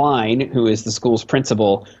Mrs. Klein, who is the school's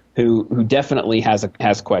principal, who definitely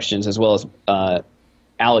has questions, as well as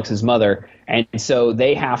Alex's mother. And so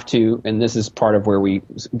they have to, and this is part of where we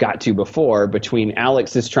got to before, between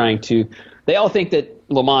Alex is trying to, they all think that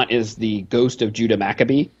Lamont is the ghost of Judah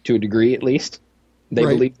Maccabee, to a degree at least. They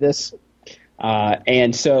believe this.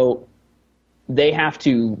 And so they have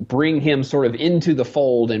to bring him sort of into the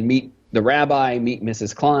fold and meet the rabbi, meet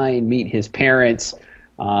Mrs. Klein, meet his parents,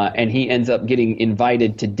 and he ends up getting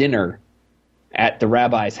invited to dinner at the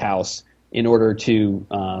rabbi's house in order to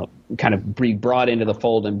kind of be brought into the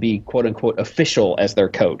fold and be quote-unquote official as their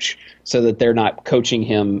coach, so that they're not coaching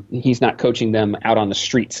him. He's not coaching them out on the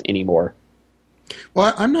streets anymore.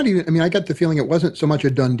 Well, I got the feeling it wasn't so much a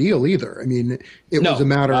done deal either. I mean, it was a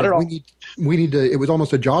matter of we need to, it was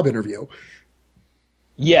almost a job interview.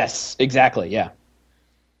 Yes, exactly. Yeah.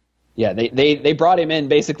 Yeah. They brought him in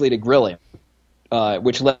basically to grill him,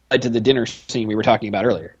 which led to the dinner scene we were talking about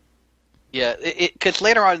earlier. Yeah, because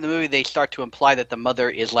later on in the movie they start to imply that the mother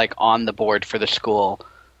is like on the board for the school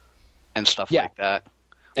and stuff like that.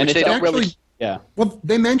 And they don't really. Yeah. Well,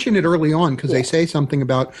 they mention it early on because they say something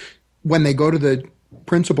about when they go to the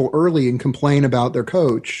principal early and complain about their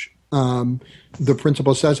coach. The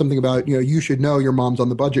principal says something about you should know your mom's on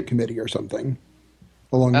the budget committee or something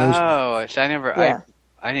along those. Oh, I never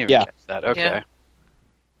catch that. Okay,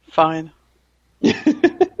 fine.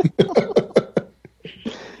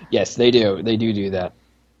 Yes, they do. They do that.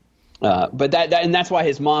 But and that's why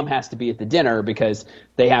his mom has to be at the dinner, because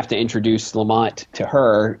they have to introduce Lamont to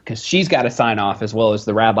her, because she's got to sign off as well as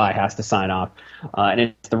the rabbi has to sign off. And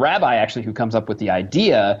it's the rabbi actually who comes up with the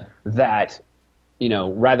idea that,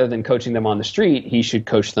 rather than coaching them on the street, he should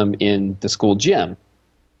coach them in the school gym,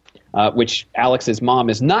 which Alex's mom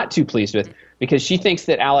is not too pleased with, because she thinks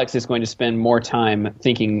that Alex is going to spend more time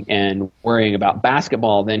thinking and worrying about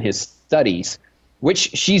basketball than his studies, which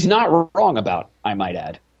she's not wrong about, I might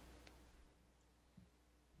add.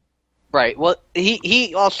 Right. Well,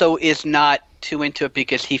 he also is not too into it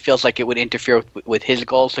because he feels like it would interfere with his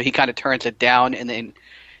goals, so he kind of turns it down, and then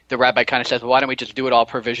the rabbi kind of says, well, why don't we just do it all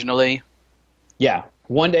provisionally? Yeah.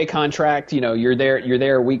 1-day contract, you're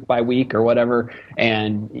there week by week or whatever,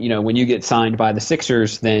 and when you get signed by the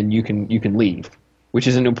Sixers, then you can leave, which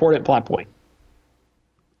is an important plot point.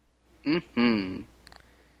 Mm-hmm.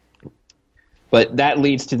 But that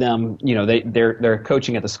leads to them, they're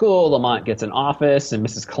coaching at the school. Lamont gets an office, and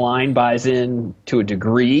Mrs. Klein buys in to a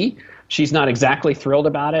degree. She's not exactly thrilled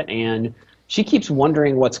about it, and she keeps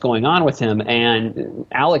wondering what's going on with him. And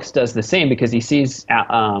Alex does the same, because he sees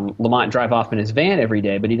Lamont drive off in his van every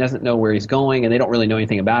day, but he doesn't know where he's going, and they don't really know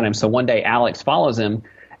anything about him. So one day Alex follows him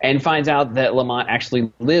and finds out that Lamont actually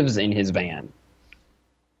lives in his van.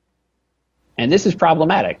 And this is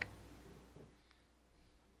problematic.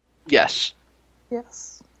 Yes.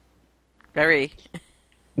 Yes. Very.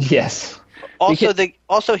 Yes.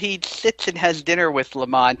 Also he sits and has dinner with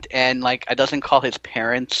Lamont and doesn't call his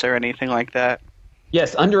parents or anything like that.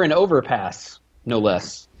 Yes, under an overpass, no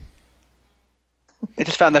less. I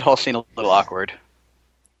just found that whole scene a little awkward.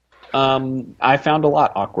 I found a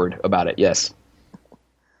lot awkward about it, yes.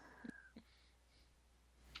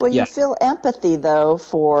 Well, you feel empathy though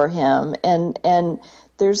for him, and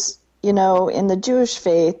there's in the Jewish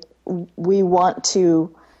faith, we want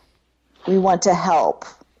to help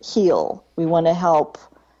heal. We want to help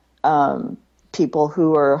people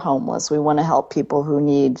who are homeless. We want to help people who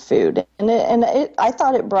need food. I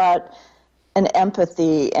thought it brought an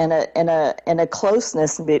empathy and a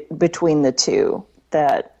closeness between the two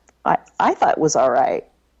that I thought was all right.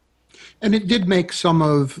 And it did make some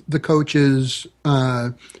of the coaches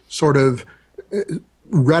sort of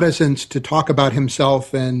reticence to talk about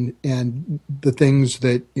himself and the things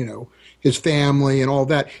that, his family and all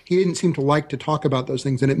that. He didn't seem to like to talk about those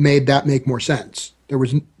things, and it made that make more sense. There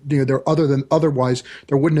was, otherwise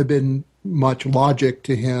there wouldn't have been much logic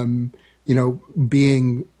to him,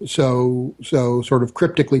 being so sort of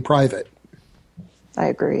cryptically private. I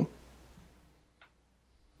agree.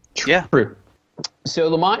 Yeah. True. So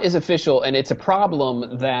Lamont is official, and it's a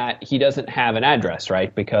problem that he doesn't have an address,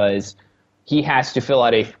 right? Because he has to fill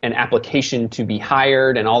out an application to be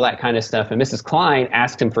hired and all that kind of stuff. And Mrs. Klein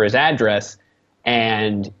asked him for his address,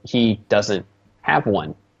 and he doesn't have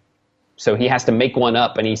one. So he has to make one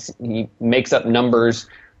up, and he makes up numbers,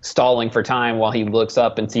 stalling for time while he looks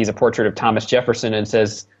up and sees a portrait of Thomas Jefferson and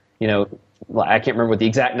says, I can't remember what the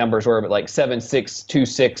exact numbers were, but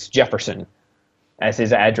 7626 Jefferson as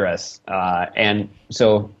his address. And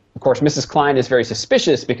so, of course, Mrs. Klein is very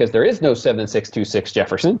suspicious because there is no 7626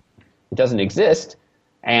 Jefferson. It doesn't exist.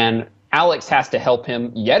 And Alex has to help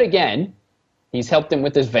him yet again. He's helped him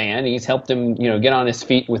with his van. He's helped him, get on his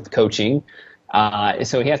feet with coaching.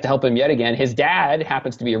 So he has to help him yet again. His dad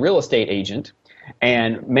happens to be a real estate agent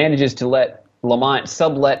and manages to let Lamont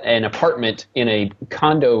sublet an apartment in a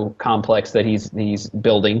condo complex that he's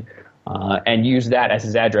building and use that as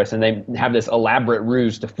his address. And they have this elaborate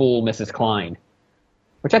ruse to fool Mrs. Klein,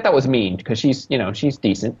 which I thought was mean because she's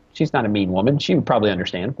decent. She's not a mean woman. She would probably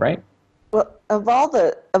understand, right? Well, of all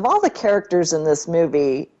the characters in this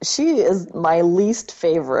movie, she is my least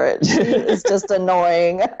favorite. She is just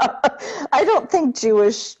annoying. I don't think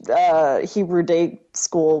Jewish Hebrew day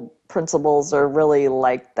school principals are really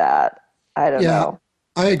like that. I don't know.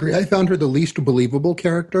 I agree. I found her the least believable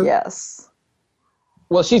character. Yes.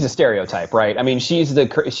 Well, she's a stereotype, right? I mean, she's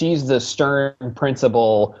the stern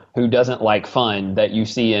principal who doesn't like fun that you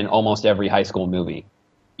see in almost every high school movie.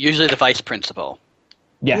 Usually the vice principal.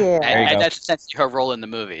 Yeah. And that's essentially her role in the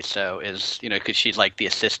movie. So because she's like the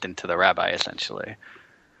assistant to the rabbi, essentially.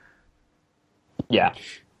 Yeah.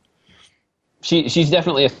 She's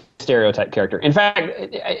definitely a stereotype character. In fact,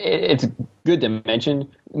 it's good to mention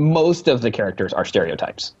most of the characters are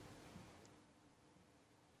stereotypes.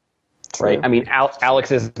 True. Right? I mean,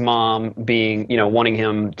 Alex's mom being, wanting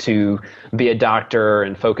him to be a doctor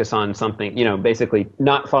and focus on something, basically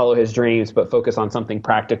not follow his dreams, but focus on something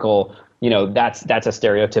practical. That's a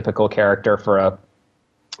stereotypical character for a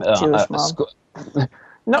Jewish mom.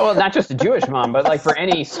 No, well, not just a Jewish mom, but like for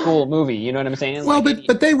any school movie, you know what I'm saying? Well, like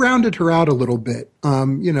but they rounded her out a little bit.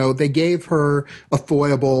 They gave her a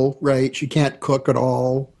foible, right? She can't cook at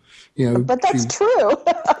all. But that's true.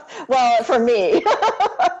 Well, for me.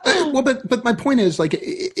 Well, but my point is, like,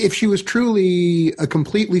 if she was truly a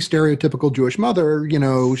completely stereotypical Jewish mother,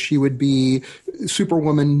 she would be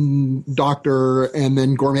superwoman, doctor, and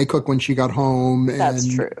then gourmet cook when she got home. And, that's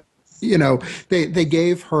true. They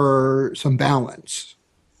gave her some balance.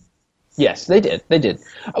 Yes, they did. They did.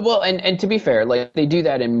 Well, and to be fair, like they do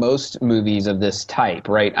that in most movies of this type,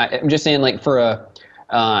 right? I'm just saying, like for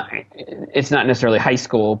it's not necessarily high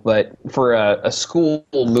school, but for a school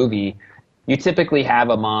movie, you typically have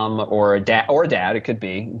a mom or a dad, it could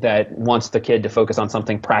be, that wants the kid to focus on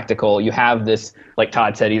something practical. You have this, like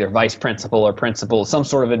Todd said, either vice principal or principal, some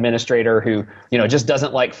sort of administrator who, just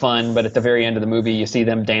doesn't like fun, but at the very end of the movie, you see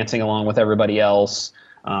them dancing along with everybody else.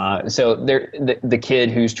 So the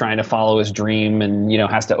kid who's trying to follow his dream and,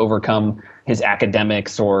 has to overcome his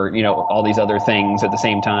academics or, all these other things at the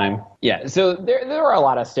same time. Yeah. So there are a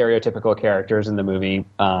lot of stereotypical characters in the movie.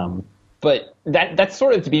 But that's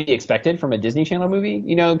sort of to be expected from a Disney Channel movie,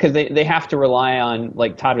 because they have to rely on,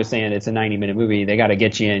 like Todd was saying, it's a 90-minute movie. They got to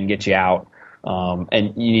get you in, get you out.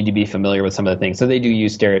 And you need to be familiar with some of the things. So they do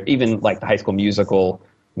use even like the High School Musical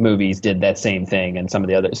movies did that same thing, and some of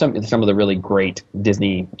the really great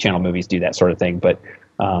Disney Channel movies do that sort of thing. But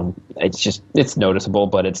it's noticeable,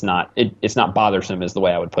 but it's not bothersome is the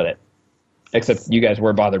way I would put it. Except you guys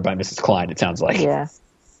were bothered by Mrs. Klein, it sounds like. Yeah,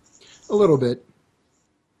 a little bit.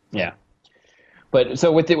 Yeah, but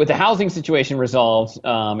so with the housing situation resolved,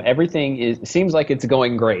 everything seems like it's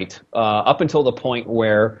going great up until the point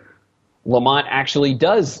where Lamont actually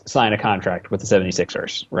does sign a contract with the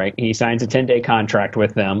 76ers, right? He signs a 10-day contract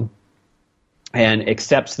with them and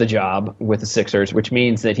accepts the job with the Sixers, which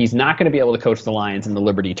means that he's not going to be able to coach the Lions in the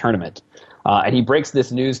Liberty tournament. And he breaks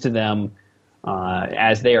this news to them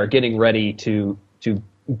as they are getting ready to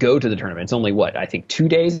go to the tournament. It's only, I think 2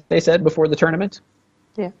 days, they said, before the tournament?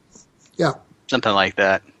 Yeah. Something like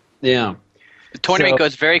that. Yeah. The tournament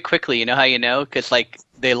goes very quickly. You know how you know? Because, like,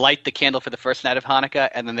 they light the candle for the first night of Hanukkah,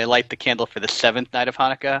 and then they light the candle for the seventh night of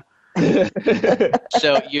Hanukkah.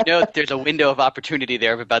 So there's a window of opportunity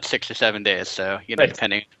there of about 6 or 7 days. So right.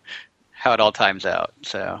 Depending how it all times out.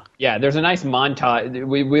 So yeah, there's a nice montage.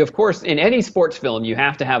 We of course in any sports film you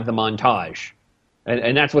have to have the montage,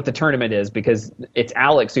 and that's what the tournament is because it's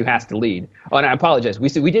Alex who has to lead. Oh, and I apologize.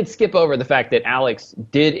 We did skip over the fact that Alex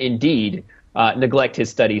did indeed neglect his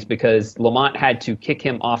studies because Lamont had to kick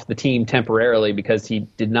him off the team temporarily because he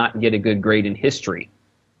did not get a good grade in history.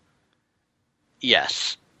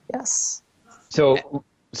 Yes. So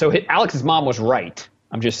Alex's mom was right.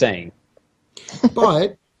 I'm just saying.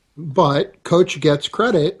 But Coach gets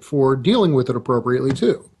credit for dealing with it appropriately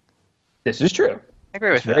too. This is true. I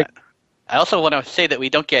agree with that. I also want to say that we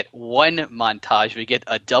don't get one montage; we get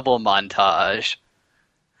a double montage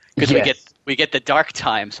because we get the dark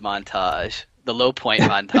times montage, the low point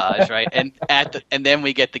montage, right? And then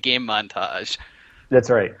we get the game montage. That's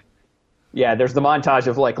right. Yeah, there's the montage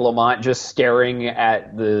of like Lamont just staring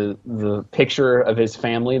at the picture of his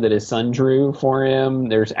family that his son drew for him.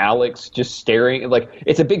 There's Alex just staring, like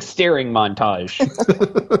it's a big staring montage.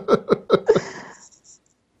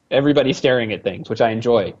 Everybody staring at things, which I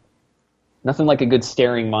enjoy. Nothing like a good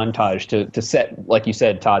staring montage to set, like you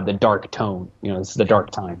said, Todd, the dark tone. This is the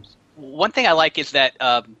dark times. One thing I like is that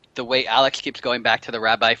the way Alex keeps going back to the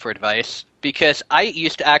rabbi for advice, because I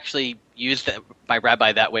used to actually use my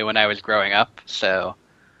rabbi that way when I was growing up. So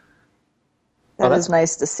that is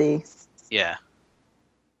nice to see. Yeah.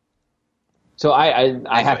 So I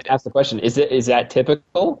have to ask the question: is that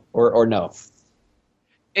typical or no?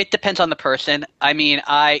 It depends on the person. I mean,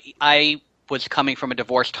 I was coming from a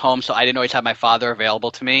divorced home, so I didn't always have my father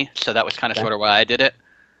available to me. So that was kind of sort of why I did it.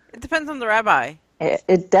 It depends on the rabbi.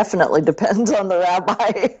 It definitely depends on the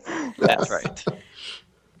rabbi. That's right.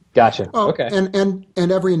 Gotcha. Well, okay. And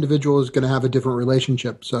every individual is going to have a different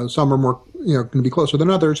relationship. So some are more, going to be closer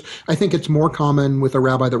than others. I think it's more common with a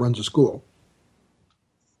rabbi that runs a school.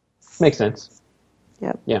 Makes sense.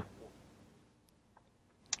 Yep. Yeah.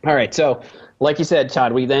 All right. So, like you said,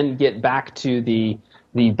 Todd, we then get back to the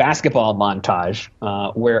basketball montage,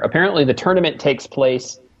 where apparently the tournament takes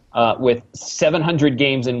place with 700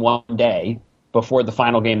 games in one day before the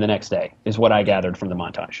final game the next day, is what I gathered from the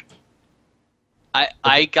montage.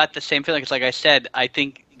 I got the same feeling because, like I said, I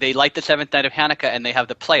think they light the seventh night of Hanukkah and they have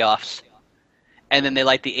the playoffs, and then they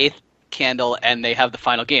light the eighth candle and they have the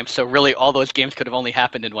final game. So really, all those games could have only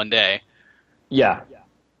happened in one day. Yeah,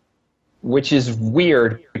 which is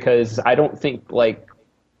weird because I don't think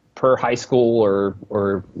per high school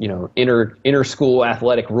or inter school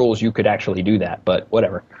athletic rules, you could actually do that. But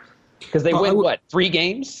whatever, because they win 3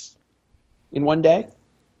 games in one day.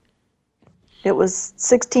 It was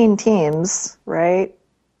 16 teams, right?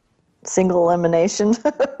 Single elimination.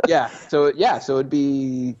 So it'd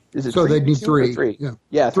be. Is it so 3? They'd need 3. 3.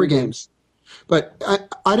 Yeah, 3 games. But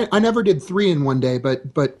I never did 3 in one day.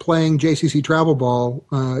 But playing JCC travel ball,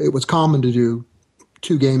 it was common to do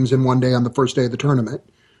 2 games in one day on the first day of the tournament.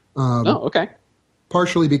 Okay.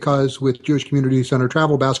 Partially because with Jewish Community Center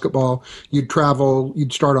travel basketball, you'd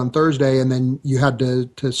start on Thursday, and then you had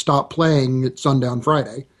to stop playing at sundown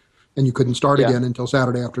Friday, and you couldn't start again until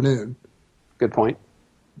Saturday afternoon. Good point.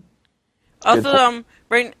 Also,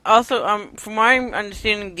 from my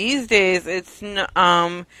understanding, these days it's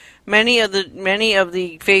many of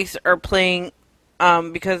the FACE are playing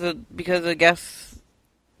because I guess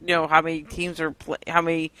how many teams are how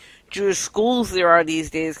many Jewish schools there are these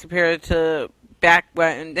days compared to back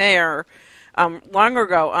when there long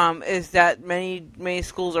ago. Is that many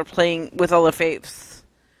schools are playing with all the faiths,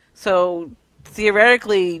 so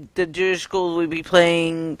theoretically the Jewish schools would be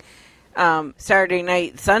playing Saturday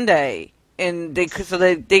night, Sunday. And they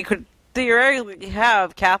could theoretically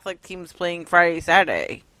have Catholic teams playing Friday,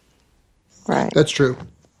 Saturday. Right. That's true.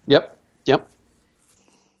 Yep.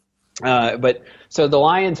 But so the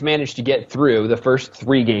Lions managed to get through the first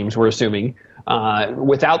 3 games, we're assuming,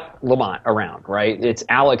 without Lamont around, right? It's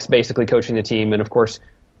Alex basically coaching the team, and of course,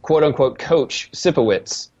 quote unquote, Coach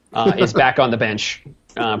Sipowicz is back on the bench,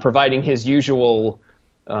 providing his usual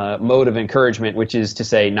mode of encouragement, which is to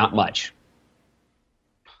say, not much.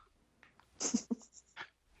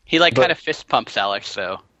 He kind of fist pumps Alex,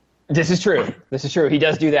 so. This is true. He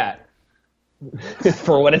does do that.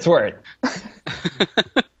 For what it's worth.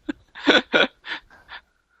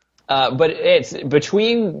 But it's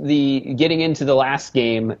between the getting into the last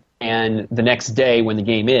game and the next day when the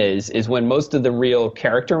game is when most of the real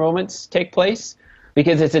character moments take place.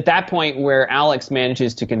 Because it's at that point where Alex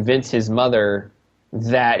manages to convince his mother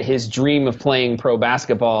that his dream of playing pro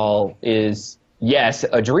basketball is, yes,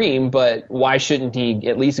 a dream, but why shouldn't he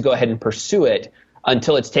at least go ahead and pursue it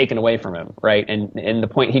until it's taken away from him, right? And the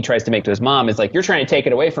point he tries to make to his mom is like, you're trying to take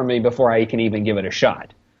it away from me before I can even give it a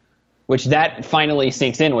shot. Which that finally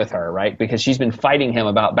sinks in with her, right? Because she's been fighting him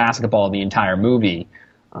about basketball the entire movie.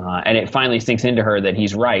 And it finally sinks into her that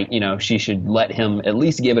he's right. She should let him at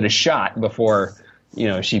least give it a shot before,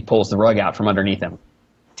 she pulls the rug out from underneath him.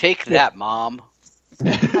 Take that, Mom.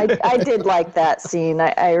 I did like that scene.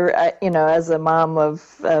 I as a mom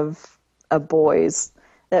of boys,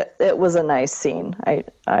 it was a nice scene.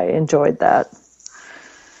 I enjoyed that.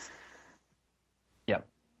 Yep.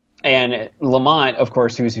 And Lamont, of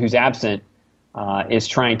course, who's absent, is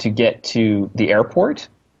trying to get to the airport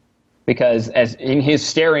because as in his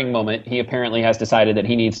staring moment, he apparently has decided that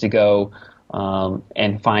he needs to go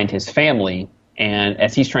and find his family. And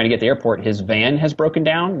as he's trying to get to the airport, his van has broken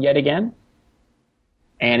down yet again.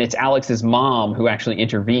 And it's Alex's mom who actually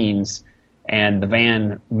intervenes, and the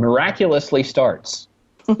van miraculously starts.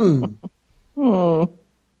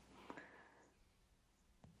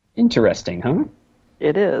 Interesting, huh?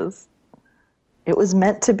 It is. It was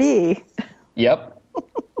meant to be. Yep.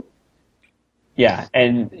 Yeah,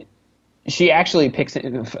 and she actually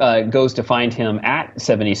goes to find him at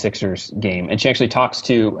 76ers game, and she actually talks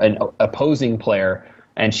to an opposing player,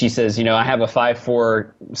 and she says, I have a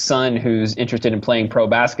 5'4" son who's interested in playing pro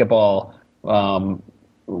basketball.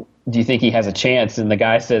 Do you think he has a chance? And the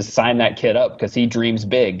guy says, sign that kid up because he dreams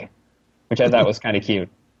big, which I thought was kind of cute.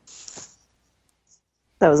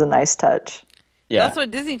 That was a nice touch. Yeah. That's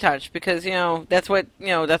what Disney touched because, that's what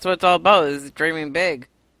it's all about is dreaming big.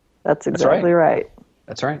 That's exactly right.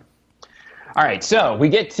 That's right. All right, so we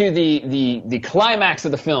get to the climax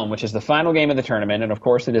of the film, which is the final game of the tournament, and of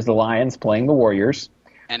course it is the Lions playing the Warriors.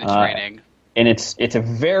 And it's raining. And it's a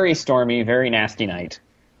very stormy, very nasty night.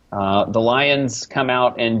 The Lions come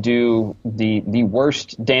out and do the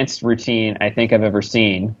worst dance routine I think I've ever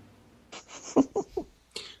seen.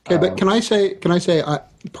 Okay, but can I say,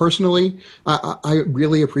 personally, I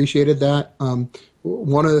really appreciated that.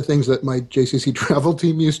 One of the things that my JCC travel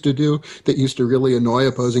team used to do that used to really annoy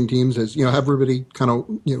opposing teams is, everybody kind of,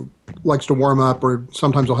 likes to warm up, or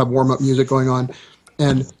sometimes we'll have warm-up music going on.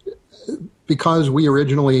 And because we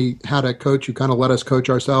originally had a coach who kind of let us coach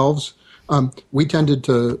ourselves, we tended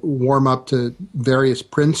to warm up to various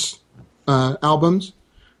Prince albums.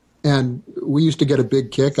 And we used to get a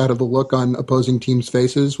big kick out of the look on opposing teams'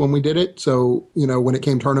 faces when we did it. So, when it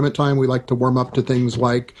came tournament time, we liked to warm up to things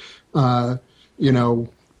like, let's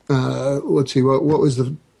see, what was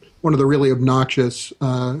one of the really obnoxious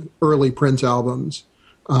early Prince albums?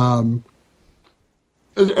 And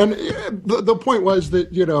the point was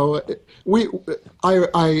that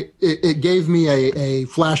it gave me a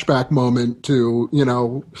flashback moment to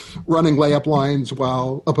running layup lines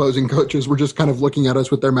while opposing coaches were just kind of looking at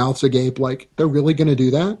us with their mouths agape, like they're really going to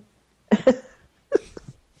do that.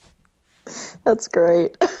 That's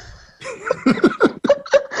great.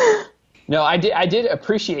 No, I did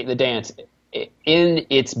appreciate the dance in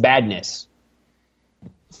its badness.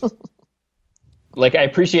 Like, I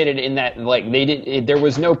appreciated it in that, like, there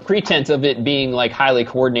was no pretense of it being, like, highly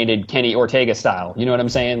coordinated Kenny Ortega style. You know what I'm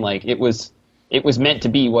saying? Like, it was meant to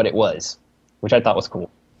be what it was, which I thought was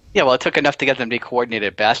cool. Yeah, well, it took enough to get them to be coordinated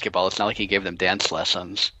at basketball. It's not like he gave them dance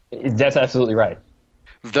lessons. That's absolutely right.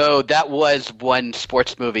 Though that was one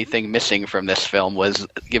sports movie thing missing from this film, was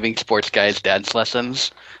giving sports guys dance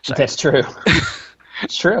lessons. Sorry. That's true.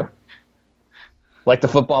 It's true. Like, the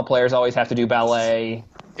football players always have to do ballet.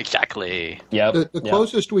 Exactly. Yep. The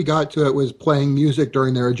closest we got to it was playing music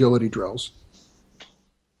during their agility drills.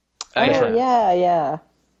 Yeah.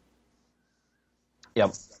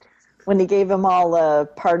 Yep. When he gave them all a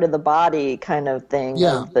part of the body kind of thing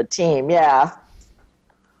of the team. Yeah.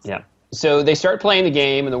 Yeah. So they start playing the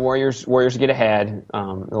game, and the Warriors get ahead.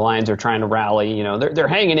 The Lions are trying to rally. They're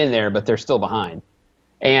hanging in there, but they're still behind.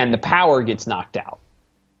 And the power gets knocked out.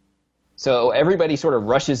 So everybody sort of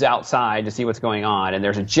rushes outside to see what's going on, and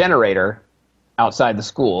there's a generator outside the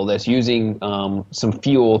school that's using some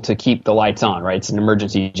fuel to keep the lights on, right? It's an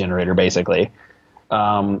emergency generator, basically.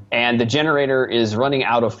 And the generator is running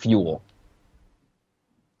out of fuel.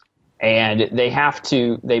 And they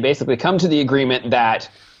basically come to the agreement that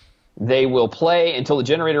they will play until the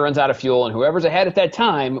generator runs out of fuel, and whoever's ahead at that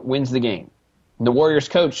time wins the game. The Warriors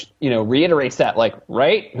coach, reiterates that, like,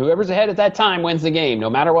 right? Whoever's ahead at that time wins the game, no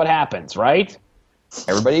matter what happens, right?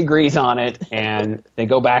 Everybody agrees on it, and they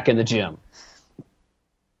go back in the gym.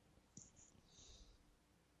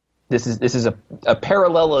 This is a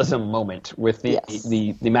parallelism moment with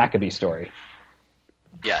the Maccabee story.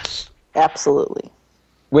 Yes. Absolutely.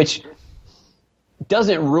 Which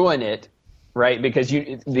doesn't ruin it, right? Because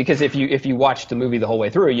if you watch the movie the whole way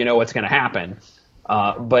through, you know what's going to happen.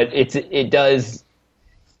 But it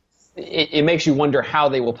makes you wonder how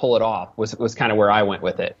they will pull it off. Was kind of where I went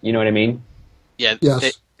with it. You know what I mean? Yeah.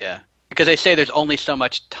 Yes. Because they say there's only so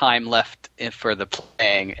much time left for the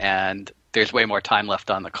playing, and there's way more time left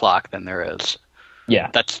on the clock than there is. Yeah.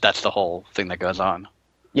 That's the whole thing that goes on.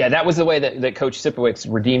 Yeah, that was the way that Coach Sipowicz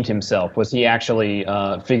redeemed himself. Was he actually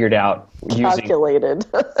figured out calculated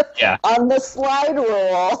on the slide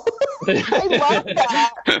rule? I love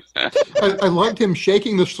that. I loved him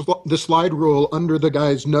shaking the slide rule under the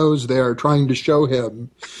guy's nose there, trying to show him,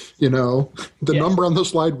 the number on the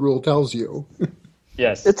slide rule tells you.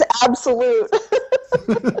 Yes, it's absolute.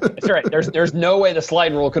 That's right. There's no way the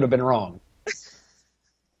slide rule could have been wrong.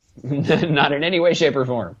 Not in any way, shape, or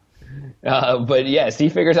form. But yes, he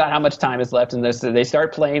figures out how much time is left in this. So they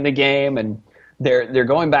start playing the game, and they're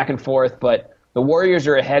going back and forth. But the Warriors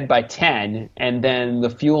are ahead by 10, and then the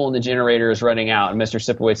fuel in the generator is running out. And Mr.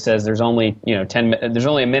 Sipowicz says there's only 10. There's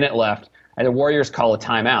only a minute left, and the Warriors call a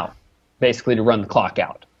timeout, basically to run the clock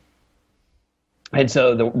out. And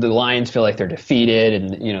so the Lions feel like they're defeated,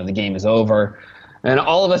 and the game is over. And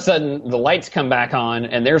all of a sudden, the lights come back on,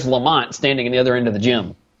 and there's Lamont standing at the other end of the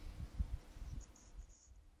gym.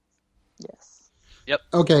 Yep.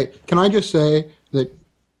 Okay, can I just say that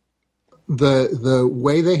the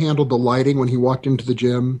way they handled the lighting when he walked into the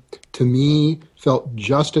gym, to me, felt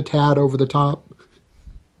just a tad over the top.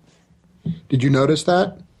 Did you notice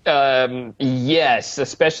that? Yes,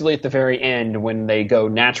 especially at the very end when they go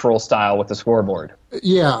natural style with the scoreboard.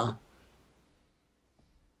 Yeah.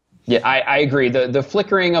 Yeah, I agree. The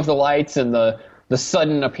flickering of the lights and the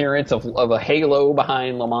sudden appearance of a halo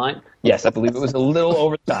behind Lamont, yes, I believe it was a little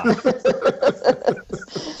over the top.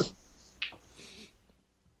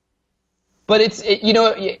 But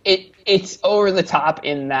it's over the top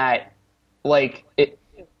in that, like,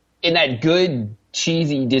 in that good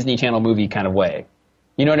cheesy Disney Channel movie kind of way.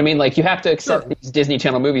 You know what I mean? Like, you have to accept these Disney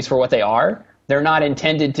Channel movies for what they are. They're not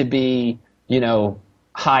intended to be,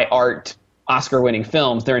 high art Oscar-winning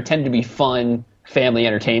films. They're intended to be fun family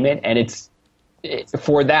entertainment, and that's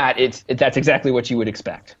exactly what you would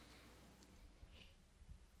expect.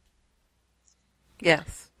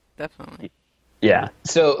 Yes, definitely. Yeah.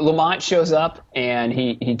 So Lamont shows up, and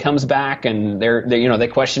he comes back, and they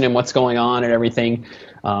question him what's going on and everything.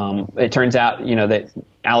 It turns out that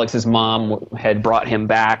Alex's mom had brought him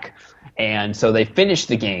back, and so they finish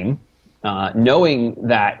the game, knowing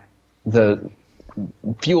that the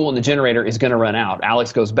fuel in the generator is going to run out.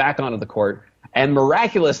 Alex goes back onto the court, and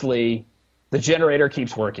miraculously, the generator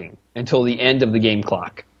keeps working until the end of the game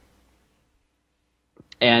clock.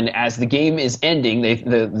 And as the game is ending,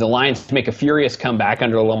 the Lions make a furious comeback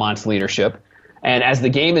under Lamont's leadership. And as the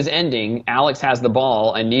game is ending, Alex has the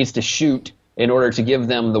ball and needs to shoot in order to give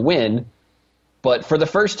them the win. But for the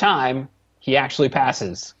first time, he actually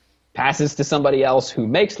passes to somebody else who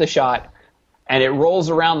makes the shot, and it rolls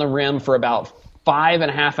around the rim for about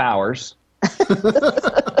 5.5 hours.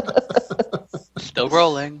 Still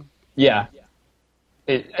rolling. Yeah.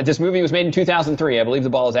 This movie was made in 2003. I believe the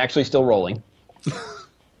ball is actually still rolling.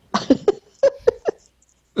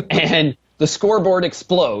 And the scoreboard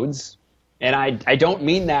explodes, and I don't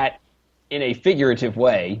mean that in a figurative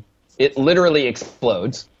way. It literally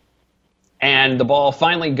explodes, and the ball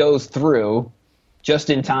finally goes through just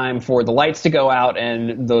in time for the lights to go out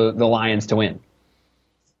and the Lions to win.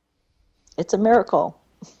 It's a miracle.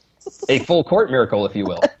 A full court miracle, if you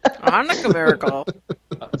will. Hanukkah miracle.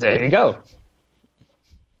 There you go.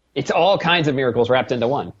 It's all kinds of miracles wrapped into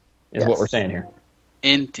one, is what we're saying here.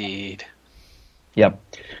 Indeed. Yep.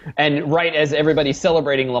 And right as everybody's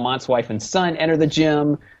celebrating, Lamont's wife and son enter the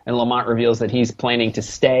gym, and Lamont reveals that he's planning to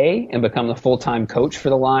stay and become the full-time coach for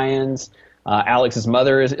the Lions. Alex's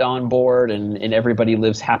mother is on board, and everybody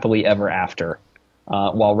lives happily ever after,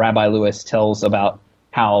 while Rabbi Lewis tells about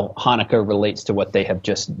how Hanukkah relates to what they have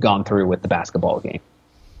just gone through with the basketball game.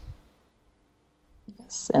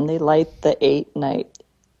 Yes, and they light the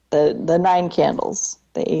 9 candles,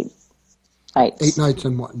 the 8 nights. 8 nights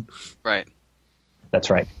in one. Right. That's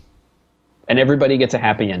right. And everybody gets a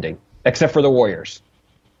happy ending, except for the Warriors,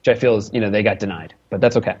 which I feel is, they got denied. But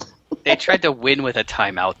that's okay. They tried to win with a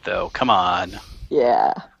timeout, though. Come on.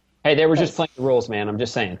 Yeah. Hey, they were just playing the rules, man. I'm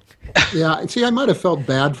just saying. Yeah, see, I might have felt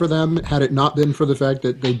bad for them had it not been for the fact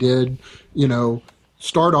that they did,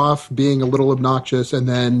 start off being a little obnoxious and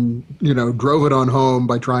then, drove it on home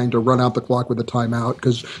by trying to run out the clock with a timeout,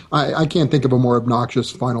 because I can't think of a more obnoxious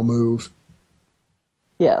final move.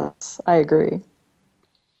 Yes, I agree.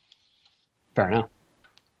 Fair enough.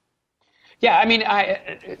 Yeah, I mean,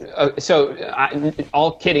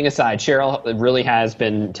 all kidding aside, Cheryl really has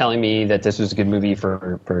been telling me that this was a good movie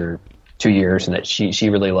for 2 years and that she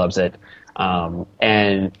really loves it.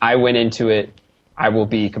 And I went into it, I will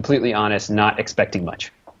be completely honest, not expecting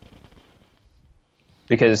much.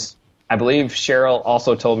 Because I believe Cheryl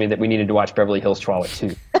also told me that we needed to watch Beverly Hills Trolloc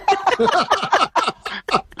 2.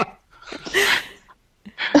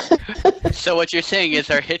 So what you're saying is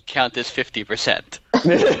our hit count is 50%.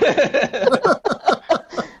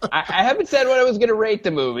 I haven't said what I was going to rate the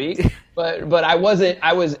movie, but I wasn't.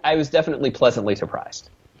 I was definitely pleasantly surprised.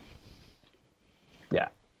 Yeah.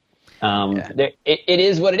 It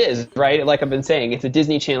is what it is, right? Like I've been saying, it's a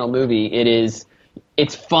Disney Channel movie.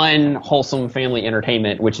 It's fun, wholesome family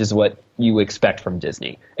entertainment, which is what you expect from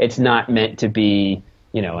Disney. It's not meant to be,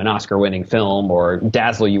 an Oscar-winning film or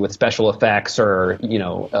dazzle you with special effects or,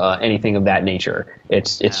 anything of that nature.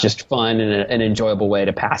 It's just fun and an enjoyable way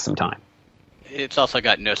to pass some time. It's also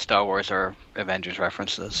got no Star Wars or Avengers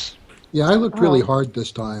references. Yeah, I looked really hard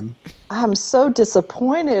this time. I'm so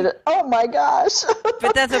disappointed. Oh, my gosh.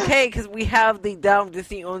 But that's okay, because we have the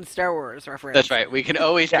Disney-owned Star Wars reference. That's right. We can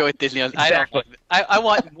always go with Disney. Exactly. I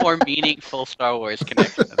want more meaningful Star Wars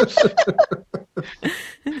connections.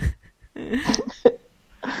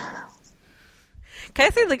 Can I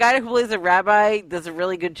say the guy who plays a rabbi does a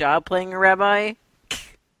really good job playing a rabbi?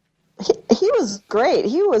 He was great.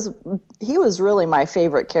 He was really my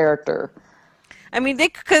favorite character. I mean, they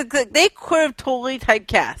could have totally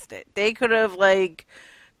typecast it. They could have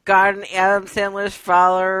gotten Adam Sandler's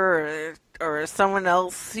father or someone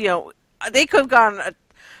else. They could have gone.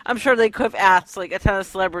 I'm sure they could have asked a ton of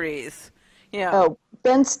celebrities. Oh,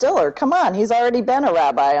 Ben Stiller, come on! He's already been a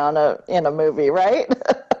rabbi in a movie, right?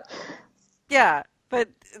 Yeah, but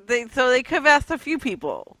they could have asked a few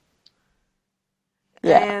people.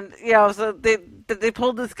 Yeah, and so they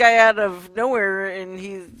pulled this guy out of nowhere, and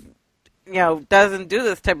he's doesn't do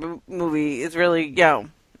this type of movie. It's really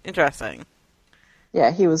interesting.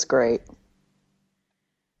 Yeah, he was great.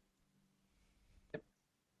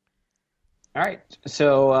 All right.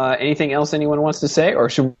 So anything else anyone wants to say, or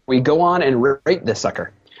should we go on and rate this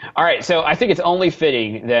sucker? All right. So I think it's only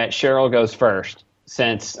fitting that Cheryl goes first,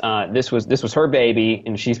 since this was her baby,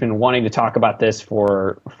 and she's been wanting to talk about this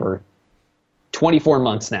for 24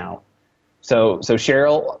 months now. So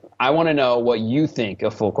Cheryl, I want to know what you think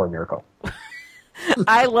of Full Court Miracle.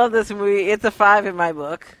 I love this movie. It's a 5 in my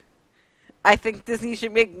book. I think Disney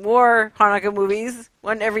should make more Hanukkah movies,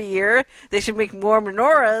 one every year. They should make more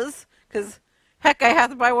menorahs, because heck, I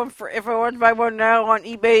have to buy one if I want to buy one now on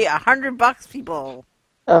eBay, $100, people.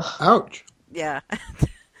 Ugh. Ouch. Yeah.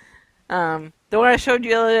 The one I showed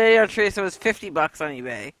you the other day on Teresa was $50 on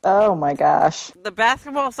eBay. Oh my gosh! The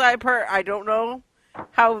basketball side part, I don't know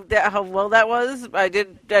how well that was. I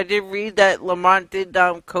did read that Lamont did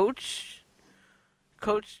coach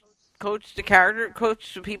the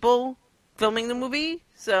people filming the movie.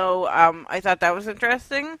 So I thought that was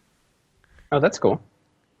interesting. Oh, that's cool.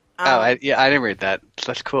 I didn't read that.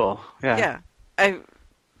 That's cool. Yeah. Yeah.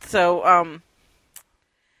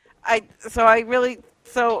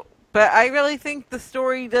 But I really think the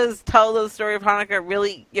story does tell the story of Hanukkah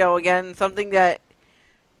really, again, something that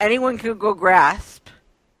anyone can go grasp.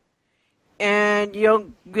 And you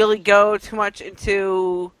don't really go too much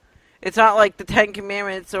into... It's not like the Ten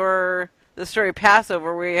Commandments or the story of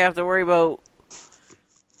Passover where you have to worry about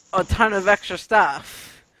a ton of extra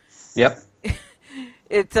stuff. Yep.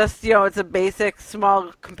 It's just, it's a basic,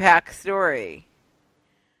 small, compact story.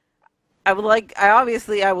 I would like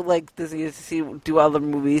Disney to do other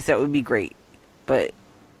movies. That would be great. But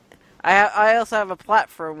I also have a plot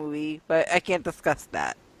for a movie, but I can't discuss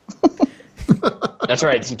that. That's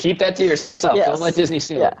right. So keep that to yourself. Yes. Don't let Disney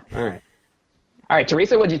steal it. All right,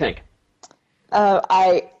 Teresa, what do you think?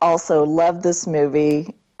 I also love this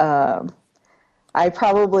movie. I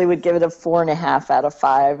probably would give it a 4.5 out of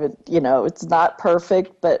 5. It's not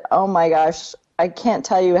perfect, but oh my gosh, I can't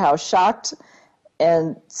tell you how shocked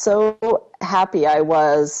and so happy I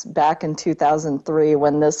was back in 2003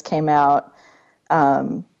 when this came out,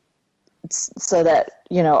 so that,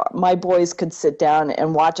 my boys could sit down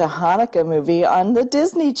and watch a Hanukkah movie on the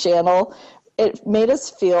Disney Channel. It made us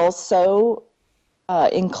feel so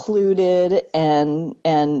included, and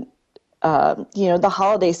the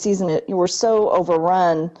holiday season, we're so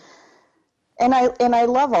overrun. And I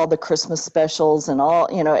love all the Christmas specials and all,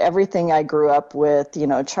 everything I grew up with,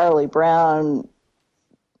 Charlie Brown,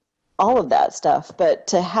 all of that stuff. But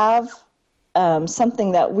to have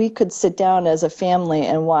something that we could sit down as a family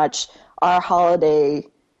and watch our holiday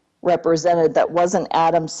represented that wasn't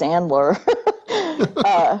Adam Sandler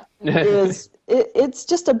it's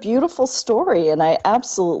just a beautiful story, and I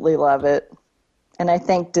absolutely love it. And I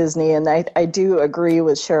thank Disney, and I do agree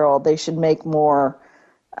with Cheryl. They should make more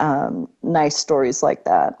nice stories like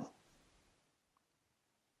that.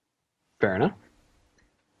 Fair enough.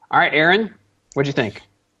 All right, Aaron, what'd you think?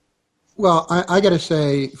 Well, I got to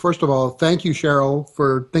say, first of all, thank you, Cheryl,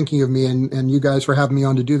 for thinking of me and you guys for having me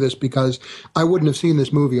on to do this, because I wouldn't have seen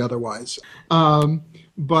this movie otherwise.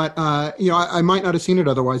 But I might not have seen it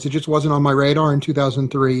otherwise. It just wasn't on my radar in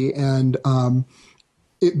 2003, and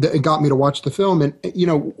it got me to watch the film. And,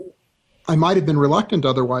 I might have been reluctant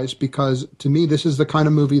otherwise, because to me, this is the kind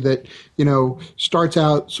of movie that, starts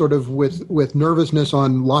out sort of with nervousness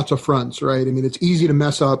on lots of fronts, right? I mean, it's easy to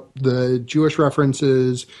mess up the Jewish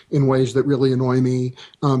references in ways that really annoy me.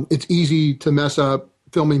 It's easy to mess up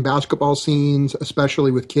filming basketball scenes,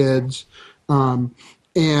 especially with kids. And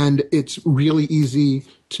it's really easy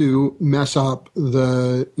to mess up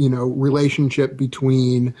the, relationship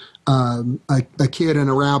between a kid and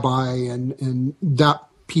a rabbi and that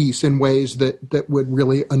piece in ways that would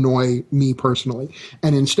really annoy me personally.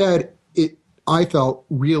 And instead, I felt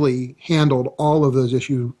really handled all of those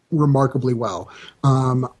issues remarkably well.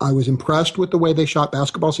 I was impressed with the way they shot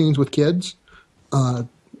basketball scenes with kids. A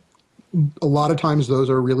lot of times those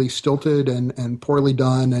are really stilted and poorly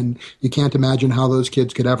done, and you can't imagine how those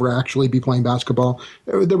kids could ever actually be playing basketball.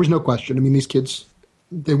 There was no question. I mean, these kids,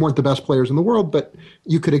 they weren't the best players in the world, but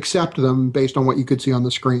you could accept them based on what you could see on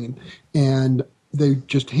the screen. And they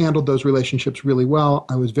just handled those relationships really well.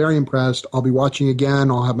 I was very impressed. I'll be watching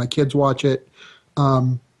again. I'll have my kids watch it.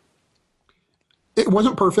 It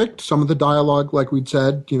wasn't perfect. Some of the dialogue, like we'd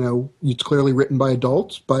said, it's clearly written by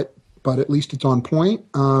adults, but at least it's on point.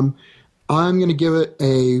 I'm going to give it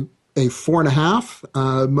a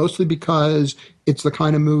 4.5, mostly because it's the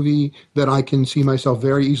kind of movie that I can see myself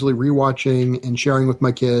very easily rewatching and sharing with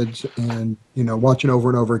my kids and, watching over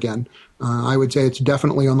and over again. I would say it's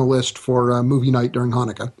definitely on the list for movie night during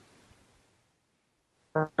Hanukkah.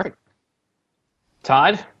 All right.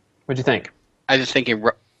 Todd, what'd you think? I was just thinking,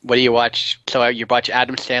 what do you watch? So you watch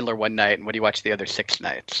Adam Sandler one night, and what do you watch the other 6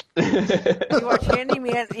 nights? You watch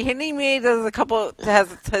Handyman. Handyman has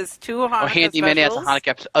has 2 Hanukkah Handyman has a specials. Hanukkah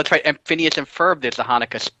episode. Oh, that's right. And Phineas and Ferb, there's a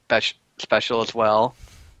Hanukkah special as well.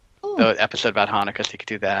 The episode about Hanukkah, so you could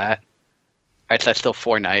do that. All right, so that's still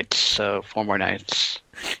 4 nights, so 4 more nights.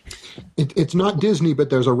 It's not Disney, but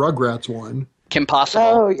there's a Rugrats one. Kim Possible.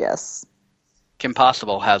 Oh, yes. Kim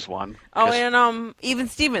Possible has one. Oh, and Even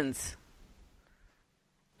Stevens,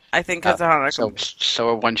 I think, has a Hanukkah. So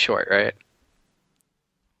we're one short, right?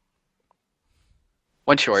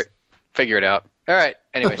 One short. Figure it out. All right.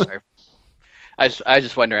 Anyway, sorry. I was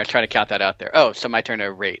just wondering. I was trying to count that out there. Oh, so my turn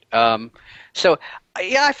to rate. So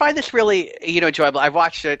yeah, I find this really enjoyable. I've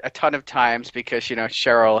watched it a ton of times because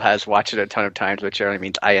Cheryl has watched it a ton of times, which generally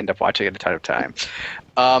means I end up watching it a ton of times.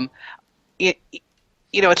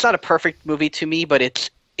 It's not a perfect movie to me, but it's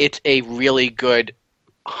a really good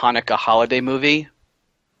Hanukkah holiday movie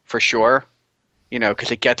for sure.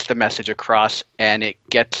 Because it gets the message across, and it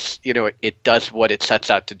gets it does what it sets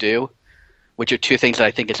out to do, which are two things that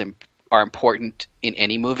I think are important in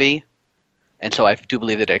any movie, and so I do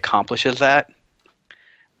believe that it accomplishes that.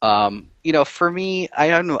 For me, I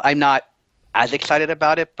don't know. I'm not as excited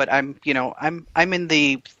about it, but I'm in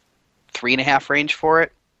the 3.5 range for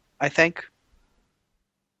it, I think.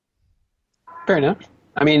 Fair enough.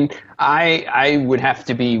 I mean, I would have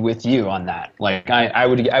to be with you on that. Like, I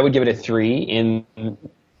would give it a 3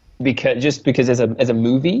 because as a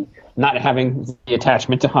movie, not having the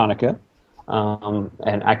attachment to Hanukkah,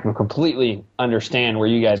 and I can completely understand where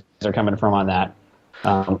you guys are coming from on that.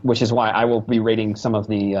 Which is why I will be rating some of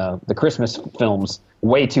the Christmas films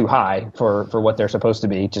way too high for what they're supposed to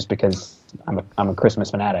be, just because I'm a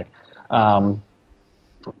Christmas fanatic.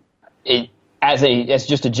 As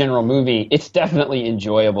just a general movie, it's definitely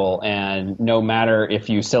enjoyable, and no matter if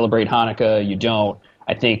you celebrate Hanukkah, you don't.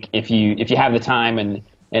 I think if you have the time and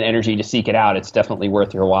energy to seek it out, it's definitely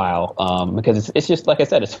worth your while. Because it's just, like I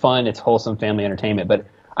said, it's fun, it's wholesome family entertainment. But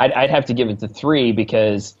I'd have to give it the 3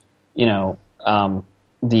 because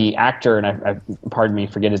the actor, and I pardon me,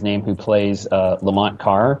 forget his name, who plays Lamont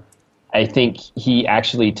Carr, I think he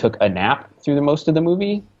actually took a nap through the most of the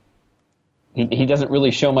movie. He doesn't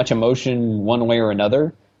really show much emotion one way or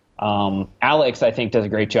another. Alex, I think, does a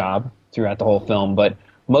great job throughout the whole film, but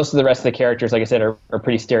most of the rest of the characters, like I said, are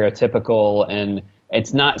pretty stereotypical, and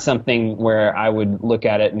it's not something where I would look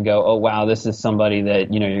at it and go, oh, wow, this is somebody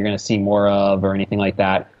that you're going to see more of or anything like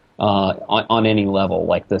that on any level.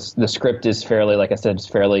 Like the script is fairly, like I said, it's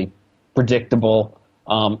fairly predictable.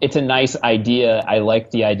 It's a nice idea. I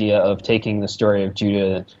like the idea of taking the story of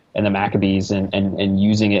Judah and the Maccabees and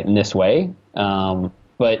using it in this way.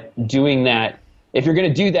 But doing that, if you're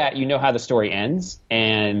going to do that, how the story ends.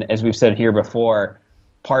 And as we've said here before,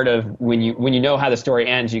 part of when you know how the story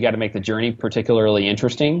ends, you got to make the journey particularly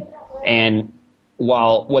interesting. And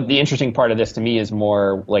what the interesting part of this to me is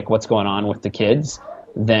more like what's going on with the kids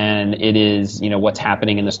than it is, what's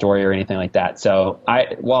happening in the story or anything like that. So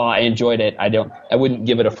while I enjoyed it, I wouldn't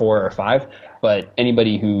give it a 4 or a 5, but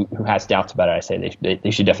anybody who has doubts about it, I say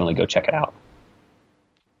they should definitely go check it out.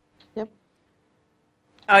 Yep.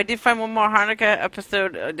 I did find one more Hanukkah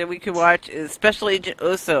episode that we could watch. Is Special Agent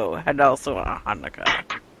Oso had also a Hanukkah.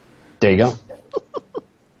 There you go.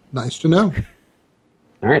 Nice to know.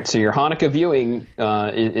 All right, so your Hanukkah viewing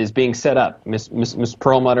is being set up. Miss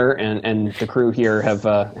Perlmutter and the crew here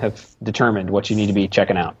have determined what you need to be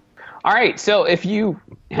checking out. All right, so if you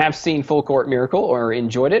have seen Full Court Miracle or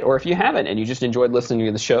enjoyed it, or if you haven't and you just enjoyed listening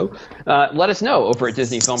to the show, let us know over at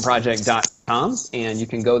DisneyFilmProject.com, and you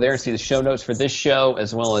can go there and see the show notes for this show,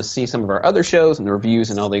 as well as see some of our other shows and the reviews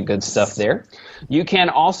and all the good stuff there. You can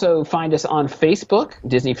also find us on Facebook.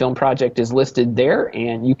 Disney Film Project is listed there,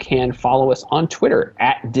 and you can follow us on Twitter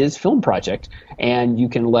at Diz Film Project, and you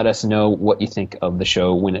can let us know what you think of the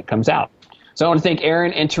show when it comes out. So I want to thank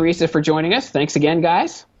Aaron and Teresa for joining us. Thanks again,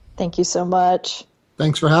 guys. Thank you so much.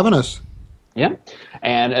 Thanks for having us. Yeah.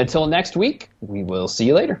 And until next week, we will see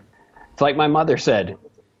you later. It's like my mother said,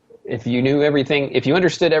 if you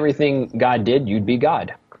understood everything God did, you'd be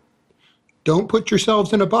God. Don't put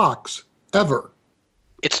yourselves in a box, ever.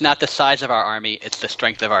 It's not the size of our army, it's the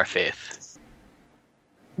strength of our faith.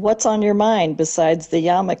 What's on your mind besides the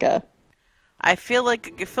yarmulke? I feel like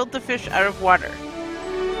a gefilte fish out of water.